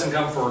 but that doesn't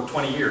come for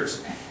 20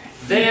 years.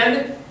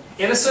 Then,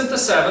 Innocent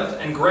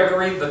VII and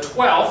Gregory XII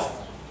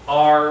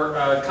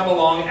come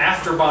along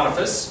after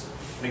Boniface.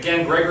 And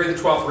again, Gregory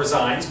XII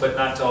resigns, but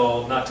not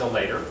till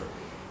later.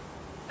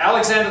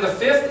 Alexander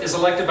V is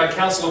elected by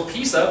Council of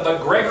Pisa,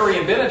 but Gregory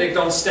and Benedict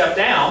don't step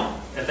down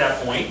at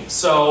that point.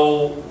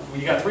 So,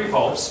 we got 3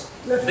 popes.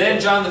 Then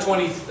John the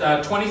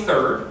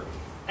 23rd.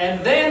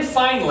 And then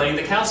finally,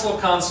 the Council of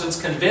Constance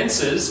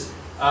convinces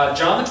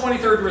John the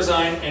 23rd to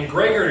resign and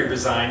Gregory to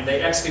resign.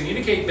 They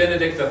excommunicate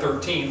Benedict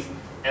XIII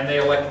and they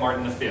elect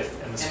Martin V.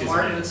 And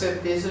Martin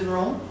V is in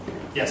Rome?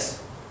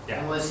 Yes. Yeah.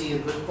 And was he a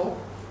good pope?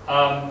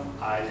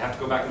 I'd have to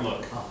go back and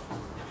look.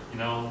 You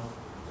know,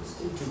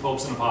 2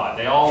 popes in a pod.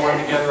 They all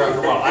run together after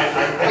a while.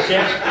 I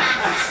can't...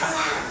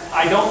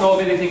 I don't know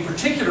of anything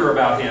particular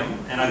about him,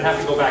 and I'd have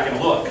to go back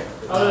and look.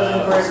 Other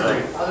than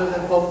Gregory, other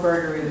than Pope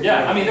Gregory.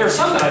 Yeah, I mean, there are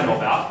some that I know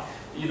about,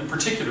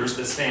 particulars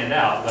that stand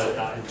out, but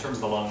in terms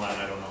of the long line,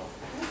 I don't know.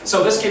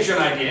 So this gives you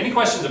an idea. Any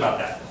questions about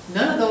that?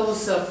 None of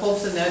those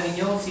popes in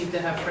Avignon seem to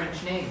have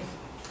French names.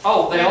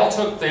 Oh, they all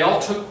took,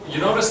 you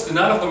notice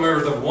none of them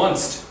are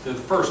the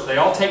first. They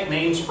all take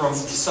names from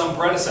some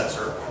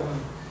predecessor.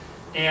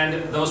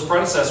 And those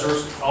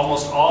predecessors,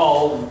 almost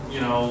all,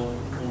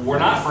 were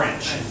not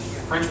French.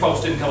 French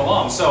popes didn't come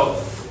along.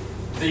 So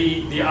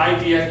the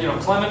idea,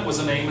 Clement was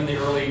a name in the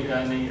early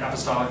in the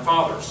Apostolic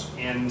Fathers,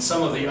 and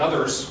some of the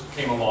others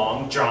came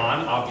along.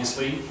 John,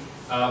 obviously,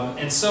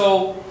 and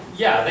so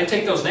yeah, they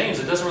take those names.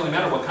 It doesn't really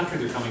matter what country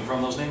they're coming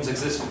from. Those names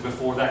existed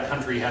before that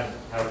country had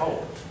a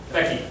pope.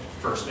 Becky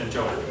first, and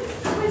Joey.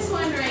 I was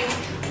wondering,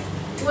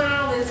 when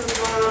all this was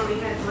going on, we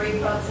had 3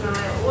 popes and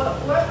all.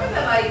 What were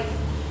the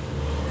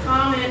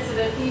comments of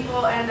the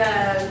people and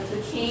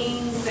the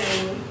kings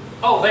and?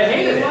 Oh, they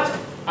hated it.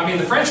 I mean,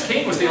 the French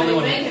king was the only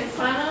one. Were they making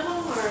fun of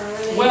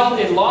them? Well,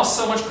 it lost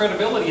so much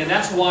credibility, and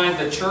that's why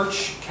the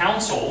church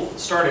council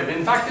started.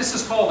 In fact, this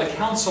is called the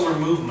Councilor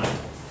Movement,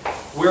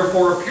 where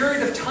for a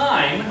period of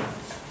time,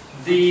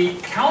 the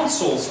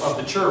councils of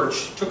the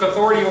church took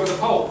authority over the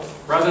pope,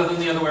 rather than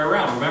the other way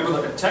around.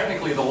 Remember that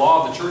technically the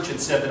law of the church had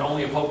said that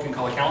only a pope can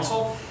call a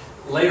council.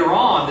 Later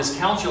on, this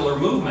Councilor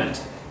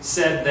Movement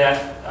said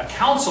that a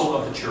council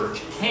of the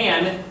church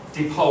can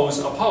depose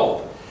a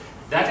pope.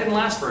 That didn't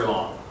last very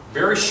long.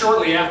 Very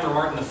shortly after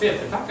Martin V,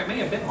 in fact, it may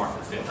have been Martin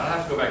V, I'll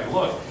have to go back and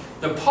look,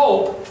 the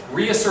Pope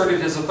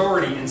reasserted his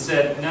authority and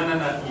said, no,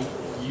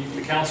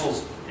 the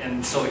councils,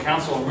 and so the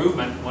Councilor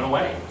Movement went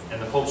away,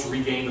 and the popes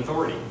regained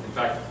authority. In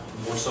fact,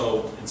 more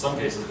so in some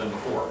cases than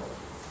before.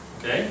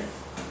 Okay?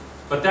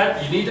 But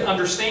that, you need to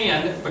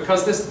understand,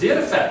 because this did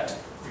affect,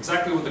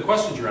 exactly what the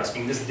questions you're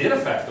asking, this did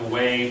affect the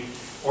way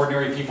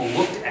ordinary people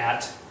looked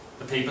at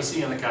the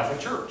papacy and the Catholic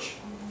Church.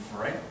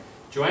 All right?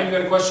 Joanne, you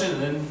got a question,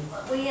 and then...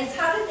 Well, yes,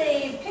 how did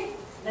they pick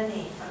the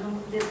name?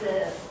 Did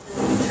the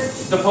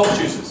church... The Pope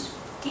chooses.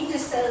 He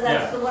just says,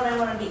 that's the one I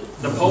want to be.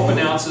 The Pope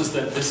announces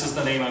that this is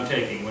the name I'm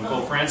taking. When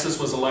Pope Francis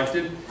was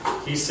elected,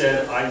 he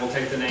said, I will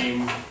take the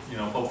name,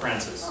 Pope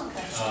Francis.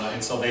 Okay.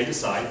 And so they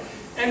decide.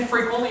 And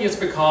frequently it's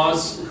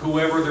because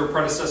whoever their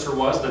predecessor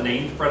was, the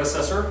named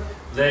predecessor,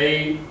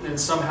 they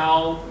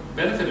somehow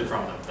benefited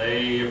from them.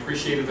 They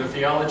appreciated their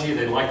theology,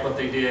 they liked what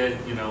they did,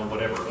 you know,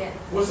 whatever. Yeah.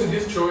 Wasn't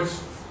his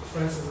choice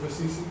Francis of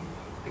Assisi?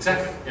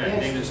 Exactly. Yeah, he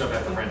Yes. named himself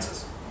after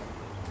Francis.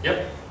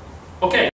 Yep. Okay.